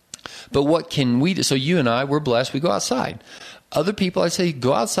 But what can we do? So you and I, we're blessed. We go outside. Other people, I'd say,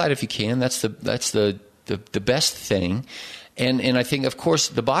 go outside if you can. That's the best thing. And I think, of course,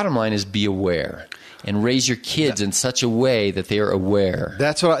 the bottom line is be aware. And raise your kids in such a way that they are aware.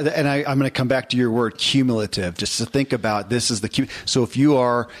 That's what, I'm going to come back to your word cumulative, just to think about this is so if you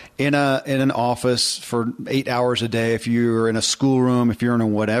are in an office for 8 hours a day, if you're in a schoolroom, if you're in a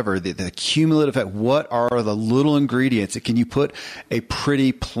whatever, the cumulative effect, what are the little ingredients? Can you put a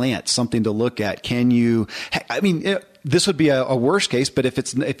pretty plant, something to look at? This would be a worst case, but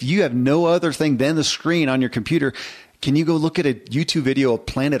if you have no other thing than the screen on your computer, can you go look at a YouTube video of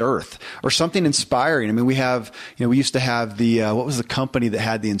Planet Earth or something inspiring? We used to have what was the company that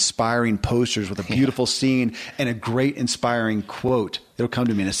had the inspiring posters with a beautiful scene and a great inspiring quote? It'll come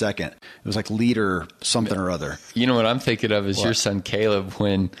to me in a second. It was like leader something or other. You know what I'm thinking of is your son Caleb,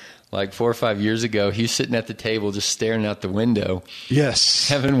 when like 4 or 5 years ago, he's sitting at the table just staring out the window. Yes.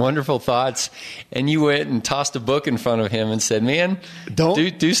 Having wonderful thoughts. And you went and tossed a book in front of him and said, man,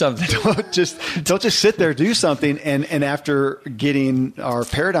 do something. Don't just sit there, do something. And after getting our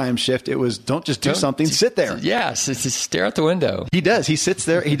paradigm shift, it was don't just do something, sit there. Yes, it's just stare out the window. He does. He sits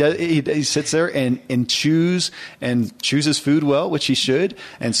there. He sits there and chooses food well, which he should,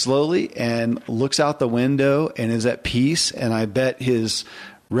 and slowly, and looks out the window and is at peace. And I bet his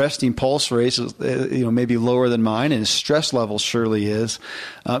resting pulse rate is, maybe lower than mine, and his stress level surely is.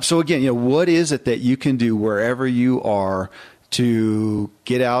 So again, what is it that you can do wherever you are to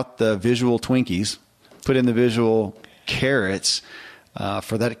get out the visual Twinkies, put in the visual carrots,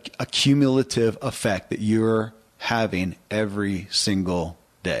 for that accumulative effect that you're having every single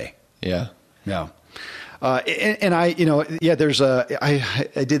day? Yeah. Yeah. And I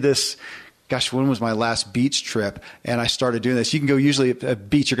did this. Gosh, when was my last beach trip? And I started doing this. You can go usually at a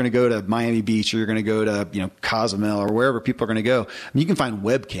beach. You're going to go to Miami Beach, or you're going to go to, Cozumel, or wherever people are going to go. You can find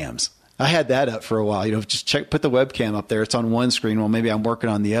webcams. I had that up for a while. Just put the webcam up there. It's on one screen. Well, maybe I'm working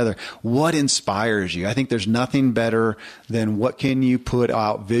on the other. What inspires you? I think there's nothing better than what can you put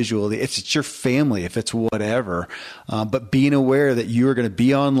out visually. If it's your family, if it's whatever, but being aware that you are going to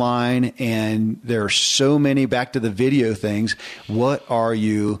be online, and there are so many, back to the video things. What are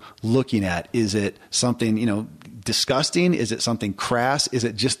you looking at? Is it something, disgusting? Is it something crass? Is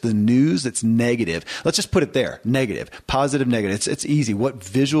it just the news that's negative? Let's just put it there. Negative, positive, negative. It's easy. What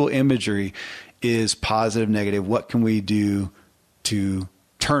visual imagery is positive, negative? What can we do to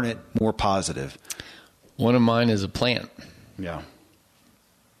turn it more positive? One of mine is a plant. Yeah.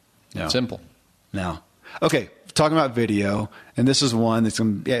 Simple. Now, okay. Talking about video, and this is one that's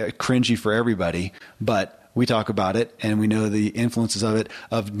cringy for everybody, but we talk about it, and we know the influences of it,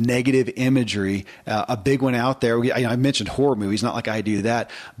 of negative imagery. A big one out there, I mentioned horror movies, not like I do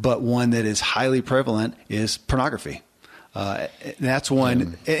that, but one that is highly prevalent is pornography. That's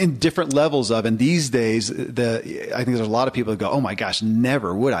one in different levels of, and these days, I think there's a lot of people that go, oh my gosh,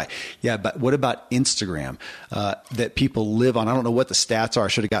 never would I. Yeah, but what about Instagram, that people live on? I don't know what the stats are. I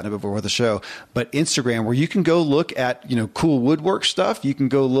should have gotten it before the show, but Instagram, where you can go look at, cool woodwork stuff. You can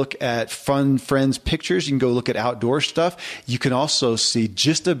go look at fun friends' pictures. You can go look at outdoor stuff. You can also see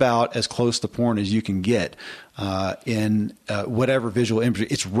just about as close to porn as you can get, in whatever visual imagery.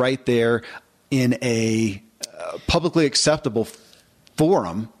 It's right there in a publicly acceptable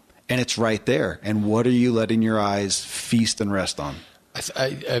forum, and it's right there. And what are you letting your eyes feast and rest on?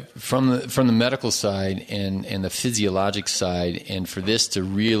 From the medical side and the physiologic side, and for this to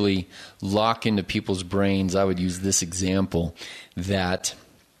really lock into people's brains, I would use this example that.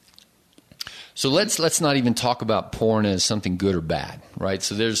 So let's not even talk about porn as something good or bad, right?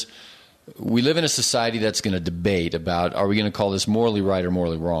 So we live in a society that's going to debate about, are we going to call this morally right or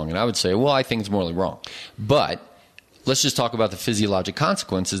morally wrong? And I would say, well, I think it's morally wrong. But let's just talk about the physiologic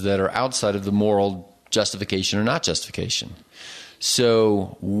consequences that are outside of the moral justification or not justification.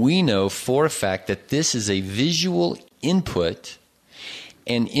 So we know for a fact that this is a visual input,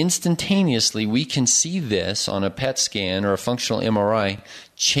 and instantaneously we can see this on a PET scan or a functional MRI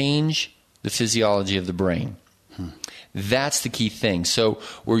change the physiology of the brain. That's the key thing. So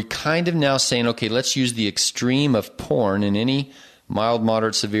we're kind of now saying, okay, let's use the extreme of porn in any mild,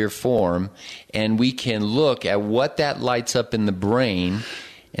 moderate, severe form, and we can look at what that lights up in the brain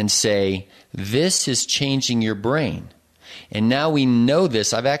and say, this is changing your brain. And now we know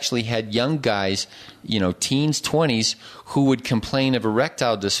this. I've actually had young guys, teens, 20s, who would complain of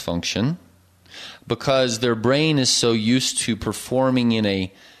erectile dysfunction because their brain is so used to performing in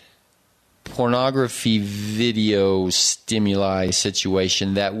a pornography video stimuli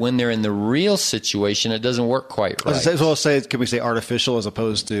situation that when they're in the real situation, it doesn't work quite right. Can we say artificial as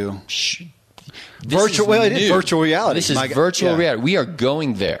opposed to virtual? Well, it is virtual reality. This is virtual reality. We are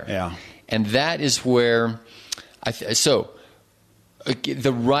going there. Yeah. And that is where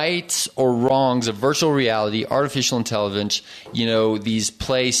the rights or wrongs of virtual reality, artificial intelligence, these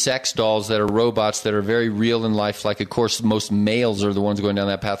play sex dolls that are robots that are very real in life. Like, of course, most males are the ones going down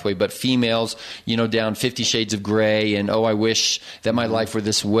that pathway, but females, down 50 Shades of Grey and, oh, I wish that my life were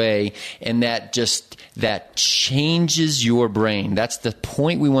this way. And that changes your brain. That's the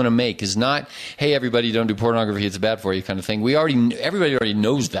point we want to make, is not, hey, everybody, don't do pornography, it's bad for you kind of thing. Everybody already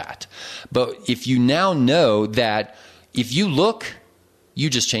knows that. But if you now know that if you look, you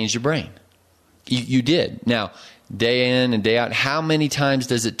just changed your brain. You did. Now, day in and day out, how many times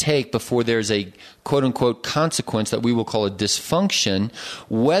does it take before there's a quote-unquote consequence that we will call a dysfunction,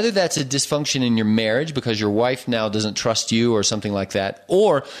 whether that's a dysfunction in your marriage because your wife now doesn't trust you or something like that,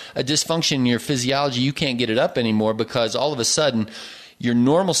 or a dysfunction in your physiology, you can't get it up anymore because all of a sudden your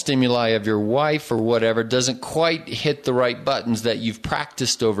normal stimuli of your wife or whatever doesn't quite hit the right buttons that you've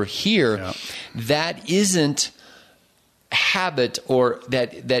practiced over here. Yeah. That isn't habit, or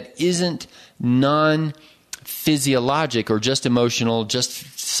that isn't non-physiologic or just emotional,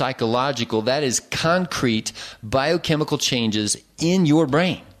 just psychological. That is concrete biochemical changes in your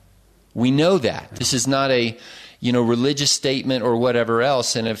brain. We know that. This is not a religious statement or whatever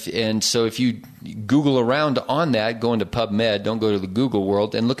else. And so if you Google around on that, go into PubMed, don't go to the Google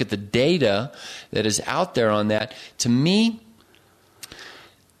world, and look at the data that is out there on that, to me,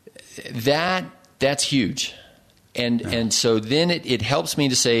 that's huge. And so then it helps me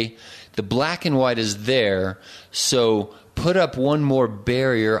to say the black and white is there, so put up one more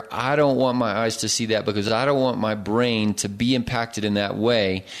barrier. I don't want my eyes to see that because I don't want my brain to be impacted in that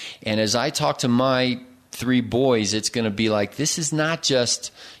way. And as I talk to my 3 boys, it's going to be like, this is not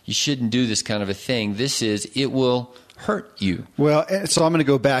just you shouldn't do this kind of a thing. This is, it will hurt you. Well, so I'm going to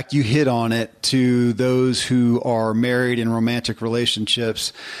go back. You hit on it, to those who are married in romantic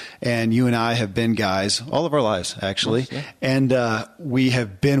relationships. And you and I have been guys all of our lives, actually. Yes, yeah. And we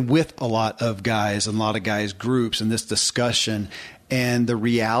have been with a lot of guys and a lot of guys groups in this discussion. And the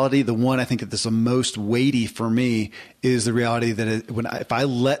reality, the one I think that is the most weighty for me, is the reality that if I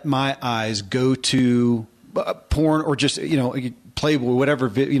let my eyes go to porn or just, Playboy, whatever,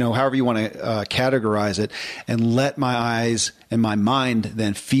 however you want to categorize it, and let my eyes and my mind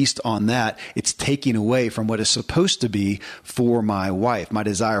then feast on that, it's taking away from what is supposed to be for my wife, my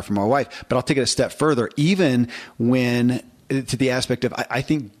desire for my wife. But I'll take it a step further, even when to the aspect of, I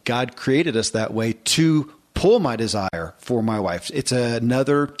think God created us that way to pull my desire for my wife. It's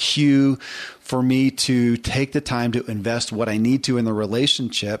another cue for me to take the time to invest what I need to in the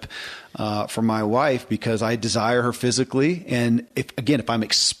relationship for my wife, because I desire her physically. And if I'm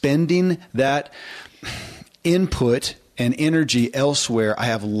expending that input and energy elsewhere, I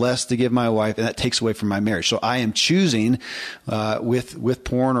have less to give my wife, and that takes away from my marriage. So I am choosing with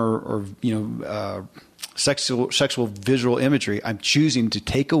porn or sexual visual imagery, I'm choosing to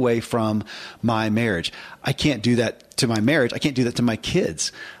take away from my marriage. I can't do that to my marriage. I can't do that to my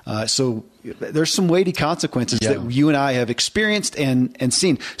kids. So there's some weighty consequences that you and I have experienced and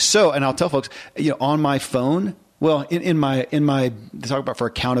seen. So, and I'll tell folks, on my phone, well, in my talk about for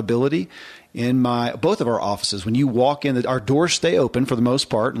accountability, in both of our offices, when you walk in, our doors stay open for the most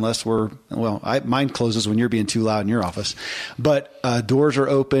part, unless mine closes when you're being too loud in your office, but doors are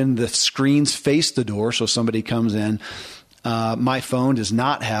open. The screens face the door. So somebody comes in, my phone does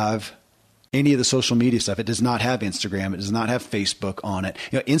not have any of the social media stuff. It does not have Instagram. It does not have Facebook on it.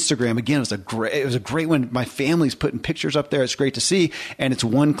 Instagram, again, it was a great one. My family's putting pictures up there. It's great to see. And it's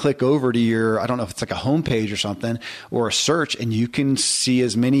one click over to your, I don't know if it's like a homepage or something, or a search, and you can see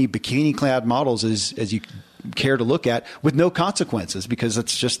as many bikini clad models as you care to look at with no consequences, because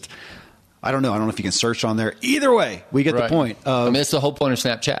it's just, I don't know if you can search on there. Either way, we get the point. That's the whole point of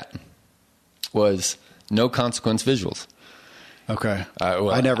Snapchat, was no consequence visuals. Okay.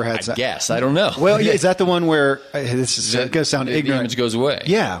 I never had that. Yes, I don't know. Well, is that the one where this is going to sound ignorant? The image goes away.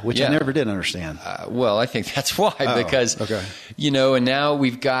 Yeah, which I never did understand. Well, I think that's why, because, and now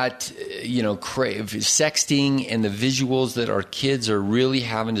we've got, sexting and the visuals that our kids are really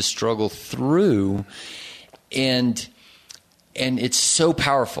having to struggle through. And it's so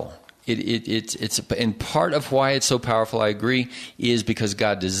powerful. It's and part of why it's so powerful, I agree, is because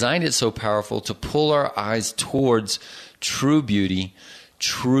God designed it so powerful to pull our eyes towards true beauty,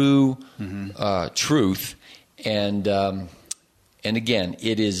 true truth, and again,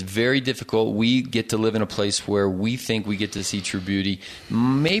 it is very difficult. We get to live in a place where we think we get to see true beauty.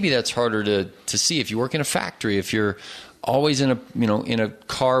 Maybe that's harder to see if you work in a factory, if you're always in a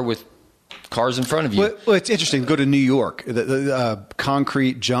car with cars in front of you. Well, it's interesting. Go to New York, the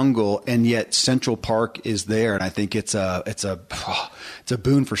concrete jungle, and yet Central Park is there. And I think it's a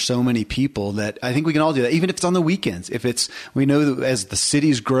boon for so many people that I think we can all do that, even if it's on the weekends. We know that as the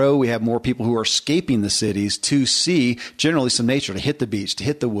cities grow, we have more people who are escaping the cities to see generally some nature, to hit the beach, to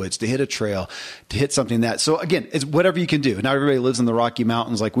hit the woods, to hit a trail, to hit something that. So again, it's whatever you can do. Not everybody lives in the Rocky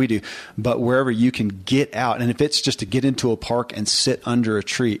Mountains like we do, but wherever you can get out. And if it's just to get into a park and sit under a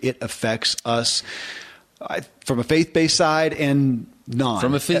tree, it affects us from a faith-based side and non.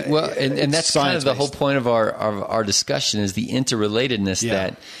 And that's kind of the whole point of our discussion, is the interrelatedness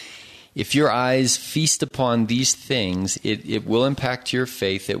that if your eyes feast upon these things, it will impact your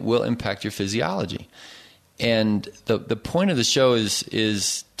faith. It will impact your physiology. And the point of the show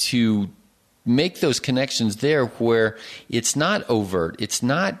is to make those connections there where it's not overt. It's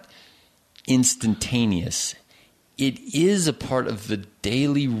not instantaneous. It is a part of the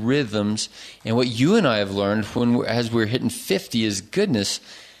daily rhythms. And what you and I have learned as we're hitting 50 is, goodness,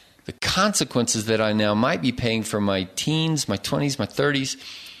 the consequences that I now might be paying for my teens, my 20s, my 30s.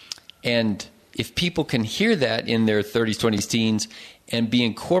 And if people can hear that in their 30s, 20s, teens, and be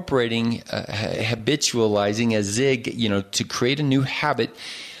incorporating, habitualizing a zig, to create a new habit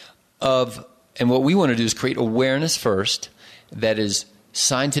of, and what we want to do is create awareness first that is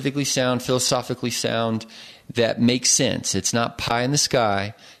scientifically sound, philosophically sound, that makes sense. It's not pie in the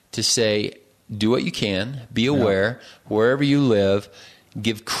sky to say, do what you can, be aware, wherever you live.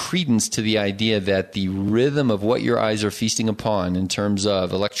 Give credence to the idea that the rhythm of what your eyes are feasting upon in terms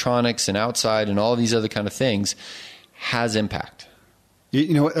of electronics and outside and all of these other kind of things has impact.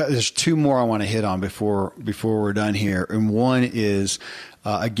 There's two more I want to hit on before we're done here. And one is,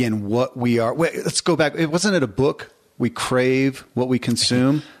 again, what we are. Wait, let's go back. Wasn't it a book? We crave what we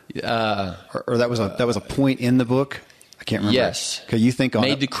consume, or that was a point in the book. I can't remember. Yes. Okay, you think on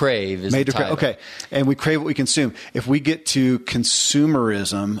Made to Crave is Made the to Crave. title. Okay, and we crave what we consume. If we get to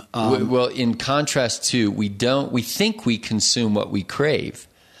consumerism, well, in contrast to we think we consume what we crave,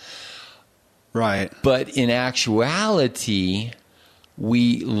 right? But in actuality,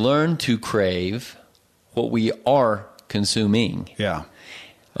 we learn to crave what we are consuming. Yeah.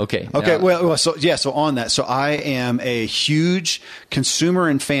 Okay. Okay. So on that. So I am a huge consumer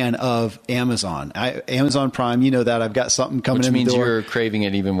and fan of Amazon. Amazon Prime. You know that I've got something coming in the door. Which means you're craving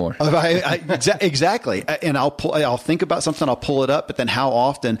it even more. Exactly. And I'll think about something. I'll pull it up. But then how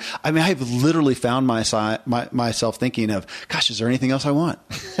often? I mean, I've literally found myself thinking of, gosh, is there anything else I want?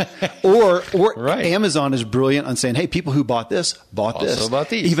 or right. Amazon is brilliant on saying, hey, people who bought this bought this. Also bought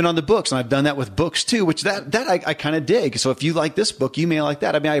these. Even on the books. And I've done that with books too, which that I kind of dig. So if you like this book, you may like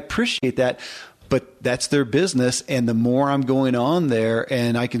that. I mean, I appreciate that, but that's their business. And the more I'm going on there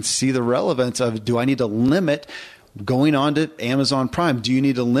and I can see the relevance of, do I need to limit going on to Amazon Prime? Do you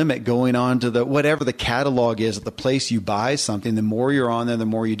need to limit going on to whatever the catalog is at the place you buy something? The more you're on there, the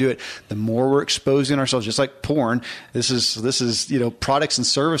more you do it, the more we're exposing ourselves, just like porn. This is, products and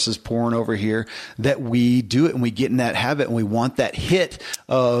services porn over here, that we do it and we get in that habit and we want that hit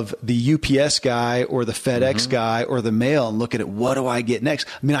of the UPS guy or the FedEx guy or the mail and look at it. What do I get next?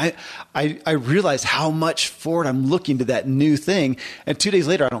 I mean, I realize how much forward I'm looking to that new thing. And 2 days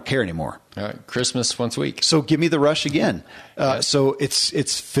later, I don't care anymore. All right, Christmas once a week. So give me the rush again. So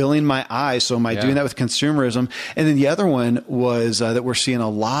it's filling my eyes. So am I doing that with consumerism? And then the other one was that we're seeing a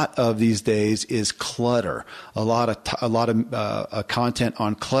lot of these days is clutter. A lot of content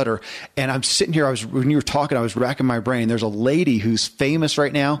on clutter. And I'm sitting here. When you were talking, I was racking my brain. There's a lady who's famous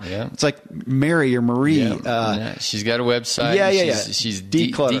right now. Yeah. It's like Mary or Marie. She's got a website. She's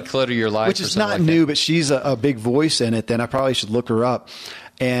declutter your life, which is not new, but she's a big voice in it. Then I probably should look her up.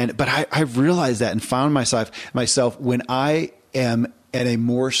 But I've realized that and found myself when I am at a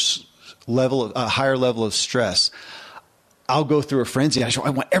higher level of stress, I'll go through a frenzy. I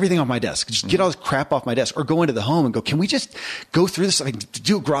want everything off my desk. Just get all this crap off my desk, or go into the home and go, can we just go through this?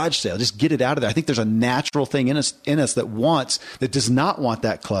 Do a garage sale. Just get it out of there. I think there's a natural thing in us that does not want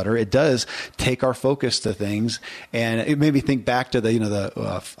that clutter. It does take our focus to things. And it made me think back to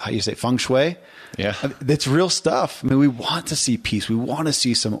the how you say, feng shui. Yeah. That's real stuff. I mean, we want to see peace. We want to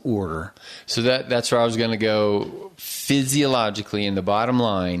see some order. So that's where I was going to go physiologically, and the bottom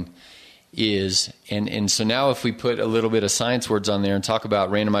line is, and so now if we put a little bit of science words on there and talk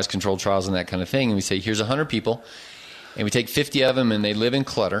about randomized controlled trials and that kind of thing, and we say, here's 100 people, and we take 50 of them and they live in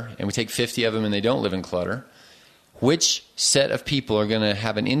clutter, and we take 50 of them and they don't live in clutter, which set of people are going to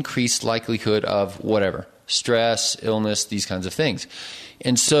have an increased likelihood of whatever, stress, illness, these kinds of things?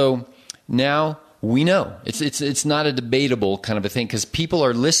 And so now we know it's not a debatable kind of a thing, because people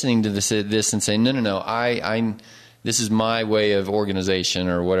are listening to this and saying, no, I this is my way of organization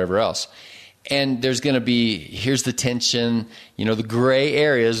or whatever else. And there's going to be, here's the tension, the gray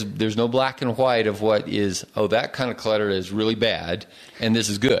areas. There's no black and white of what is, that kind of clutter is really bad and this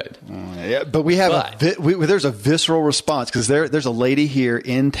is good. But we have there's a visceral response, because there's a lady here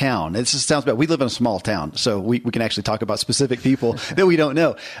in town. It just sounds bad. We live in a small town, so we can actually talk about specific people that we don't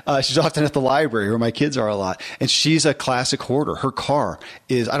know. She's often at the library where my kids are a lot, and she's a classic hoarder. Her car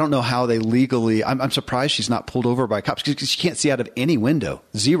is, I don't know how they legally, I'm surprised she's not pulled over by cops, because she can't see out of any window.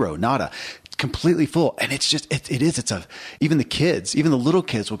 Zero, nada. Completely full. And it's just, even the kids, even the little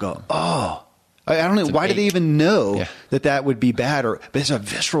kids will go, oh, I don't know. Why do they even know Yeah. that would be bad? But it's a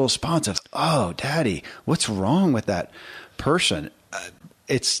visceral response of, oh, daddy, what's wrong with that person?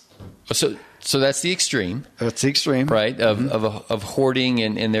 So that's the extreme. It's the extreme. Right, of hoarding,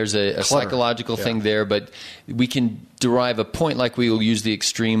 and there's a psychological thing there, but we can derive a point, like we will use the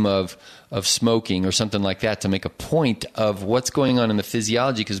extreme of smoking or something like that to make a point of what's going on in the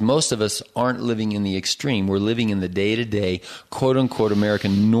physiology, because most of us aren't living in the extreme. We're living in the day-to-day, quote-unquote,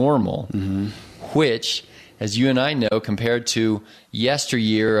 American normal, which, as you and I know, compared to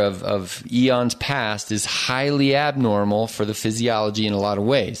yesteryear of eons past, is highly abnormal for the physiology in a lot of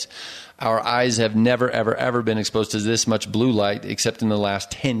ways. Our eyes have never, ever, ever been exposed to this much blue light except in the last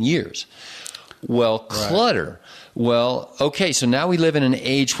 10 years. Well, clutter. Well, okay, so now we live in an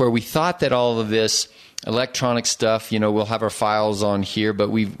age where we thought that all of this electronic stuff, we'll have our files on here, but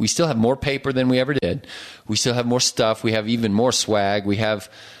we still have more paper than we ever did. We still have more stuff. We have even more swag. We have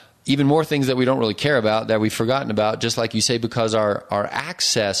even more things that we don't really care about, that we've forgotten about, just like you say, because our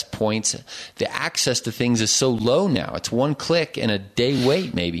access points, the access to things is so low now. It's one click and a day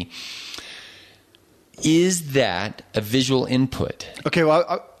wait, maybe. Is that a visual input? Okay,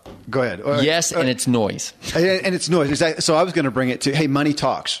 well, go ahead. Yes, and it's noise. And it's noise. Exactly. So I was going to bring it to, hey, money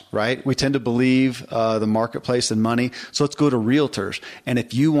talks, right? We tend to believe the marketplace and money. So let's go to realtors. And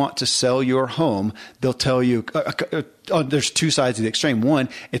if you want to sell your home, they'll tell you, there's two sides of the extreme. One,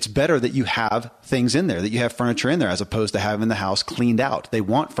 it's better that you have things in there, that you have furniture in there, as opposed to having the house cleaned out. They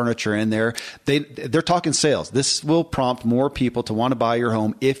want furniture in there. They're talking sales. This will prompt more people to want to buy your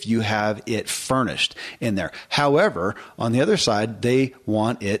home if you have it furnished in there. However, on the other side, they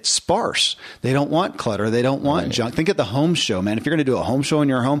want it sparse. They don't want clutter. They don't want junk. Think of the home show, man. If you're going to do a home show in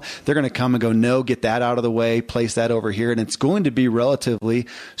your home, they're going to come and go, no, get that out of the way, place that over here. And it's going to be relatively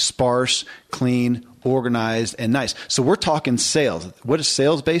sparse, clean, organized, and nice. So we're talking sales. What is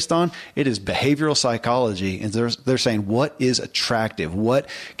sales based on? It is behavioral psychology. And they're saying, what is attractive? What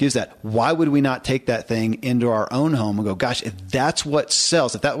gives that? Why would we not take that thing into our own home and go, gosh, if that's what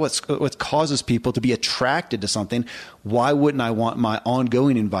sells, if that's what causes people to be attracted to something, why wouldn't I want my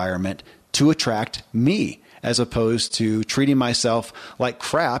ongoing environment to attract me, as opposed to treating myself like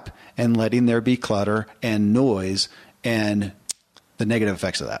crap and letting there be clutter and noise and the negative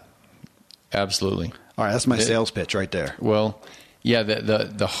effects of that? Absolutely. All right, that's my sales pitch right there. Well, yeah,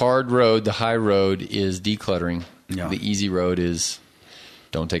 the hard road, the high road is decluttering. Yeah. The easy road is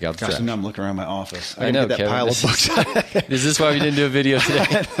don't take out the trash. Now I'm looking around my office. I know, that Kevin. pile of books. Is this why we didn't do a video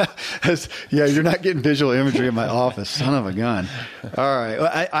today? Yeah, you're not getting visual imagery in my office. Son of a gun. All right.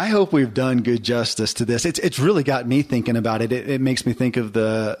 Well, I hope we've done good justice to this. It's really got me thinking about it. It makes me think of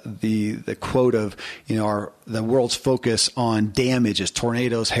the quote of, the world's focus on damages,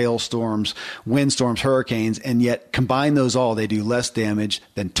 tornadoes, hailstorms, windstorms, hurricanes, and yet combine those all, they do less damage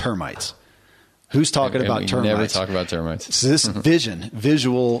than termites. Who's talking about termites? Never talk about termites. So this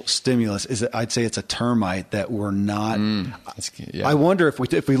visual stimulus I'd say it's a termite that we're not. Yeah. I wonder if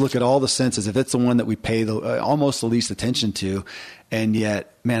we look at all the senses, if it's the one that we pay almost the least attention to, and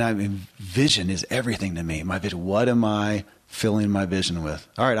yet, man, vision is everything to me. My vision. What am I filling my vision with?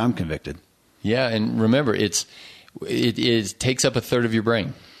 All right, I'm convicted. Yeah, and remember, it takes up a third of your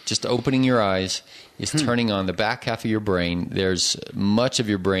brain. Just opening your eyes is turning on the back half of your brain. There's much of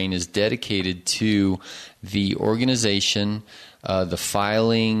your brain is dedicated to the organization, the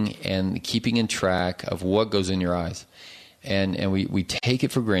filing, and keeping in track of what goes in your eyes. And we take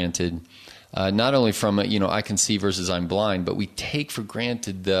it for granted, not only from I can see versus I'm blind, but we take for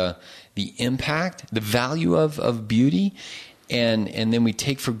granted the impact, the value of beauty, and then we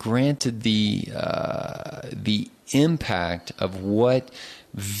take for granted the impact of what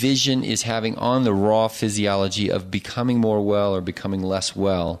vision is having on the raw physiology of becoming more well or becoming less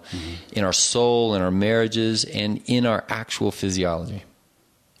well in our soul, in our marriages, and in our actual physiology.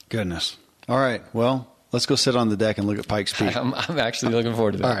 Goodness. All right. Well, let's go sit on the deck and look at Pikes Peak. I'm actually looking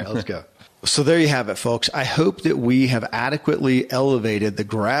forward to that. All right, let's go. So there you have it, folks. I hope that we have adequately elevated the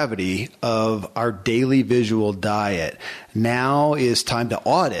gravity of our daily visual diet. Now is time to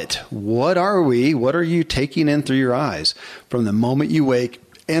audit. What are you taking in through your eyes from the moment you wake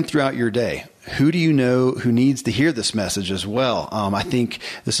and throughout your day? Who do you know who needs to hear this message as well? I think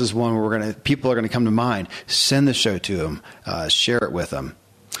this is one where people are going to come to mind. Send the show to them. Share it with them.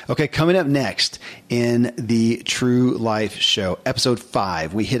 Okay, coming up next in the True Life Show, episode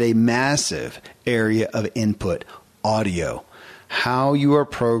 5, we hit a massive area of input, audio. How you are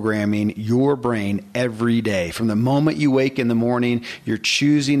programming your brain every day. From the moment you wake in the morning, you're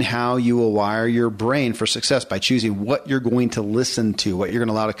choosing how you will wire your brain for success by choosing what you're going to listen to, what you're going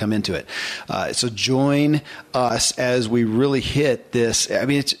to allow to come into it. So join us as we really hit this.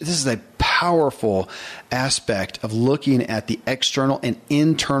 This is a powerful powerful aspect of looking at the external and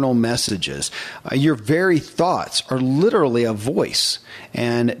internal messages. Your very thoughts are literally a voice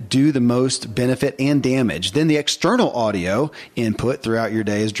and do the most benefit and damage. Then the external audio input throughout your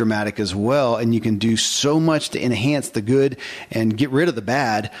day is dramatic as well, and you can do so much to enhance the good and get rid of the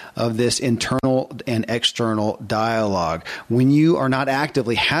bad of this internal and external dialogue. When you are not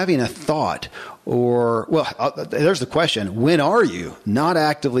actively having a thought, there's the question. When are you not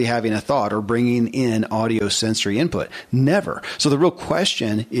actively having a thought or bringing in audio sensory input? Never. So the real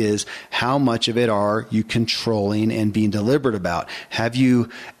question is, how much of it are you controlling and being deliberate about? Have you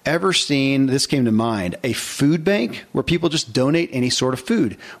ever seen, this came to mind, a food bank where people just donate any sort of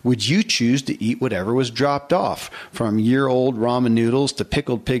food? Would you choose to eat whatever was dropped off, from year-old ramen noodles to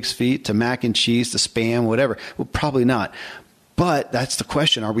pickled pig's feet to mac and cheese to Spam, whatever? Well, probably not. But that's the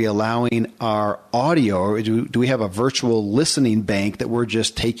question. Are we allowing our audio, or do we have a virtual listening bank that we're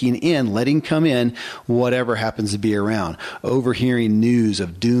just taking in, letting come in whatever happens to be around? Overhearing news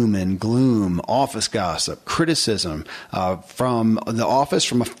of doom and gloom, office gossip, criticism from the office,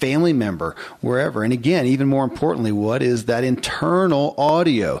 from a family member, wherever. And again, even more importantly, what is that internal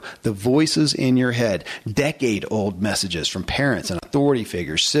audio? The voices in your head, decade-old messages from parents and authority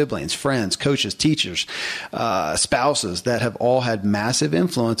figures, siblings, friends, coaches, teachers, spouses that have all had massive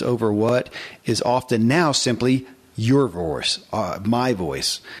influence over what is often now simply your voice, my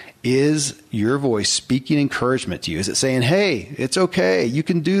voice. Is your voice speaking encouragement to you? Is it saying, hey, it's okay, you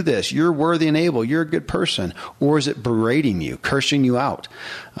can do this, you're worthy and able, you're a good person? Or is it berating you, cursing you out,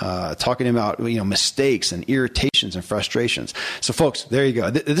 talking about mistakes and irritations and frustrations? So folks, there you go.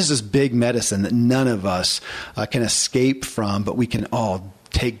 This is big medicine that none of us can escape from, but we can all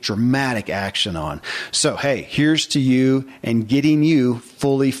take dramatic action on. So, hey, here's to you and getting you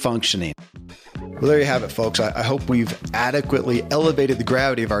fully functioning. Well, there you have it, folks. I hope we've adequately elevated the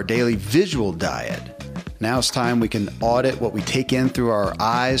gravity of our daily visual diet. Now it's time we can audit what we take in through our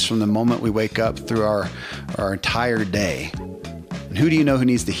eyes from the moment we wake up through our entire day. And who do you know who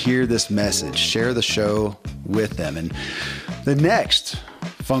needs to hear this message? Share the show with them. And the next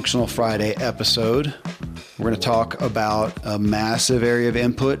Functional Friday episode, we're going to talk about a massive area of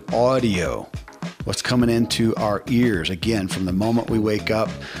input, audio. What's coming into our ears. Again, from the moment we wake up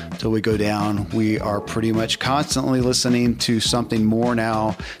till we go down, we are pretty much constantly listening to something more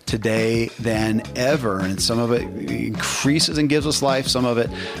now today than ever. And some of it increases and gives us life. Some of it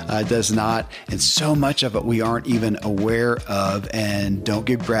does not. And so much of it we aren't even aware of and don't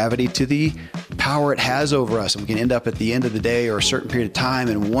give gravity to the power it has over us. And we can end up at the end of the day or a certain period of time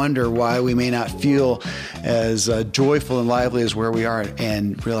and wonder why we may not feel as joyful and lively as where we are,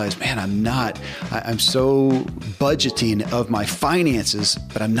 and realize, man, I'm so budgeting of my finances,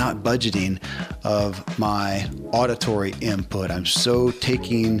 but I'm not budgeting of my auditory input. I'm so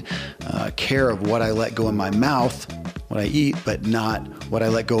taking care of what I let go in my mouth, what I eat, but not what I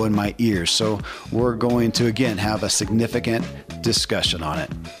let go in my ears. So we're going to, again, have a significant discussion on it.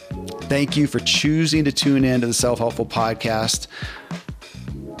 Thank you for choosing to tune in to the Self-Helpful Podcast.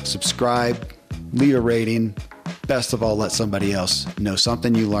 Subscribe, leave a rating. Best of all, let somebody else know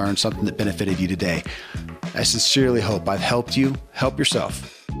something you learned, something that benefited you today. I sincerely hope I've helped you. Help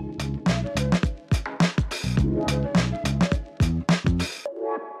yourself.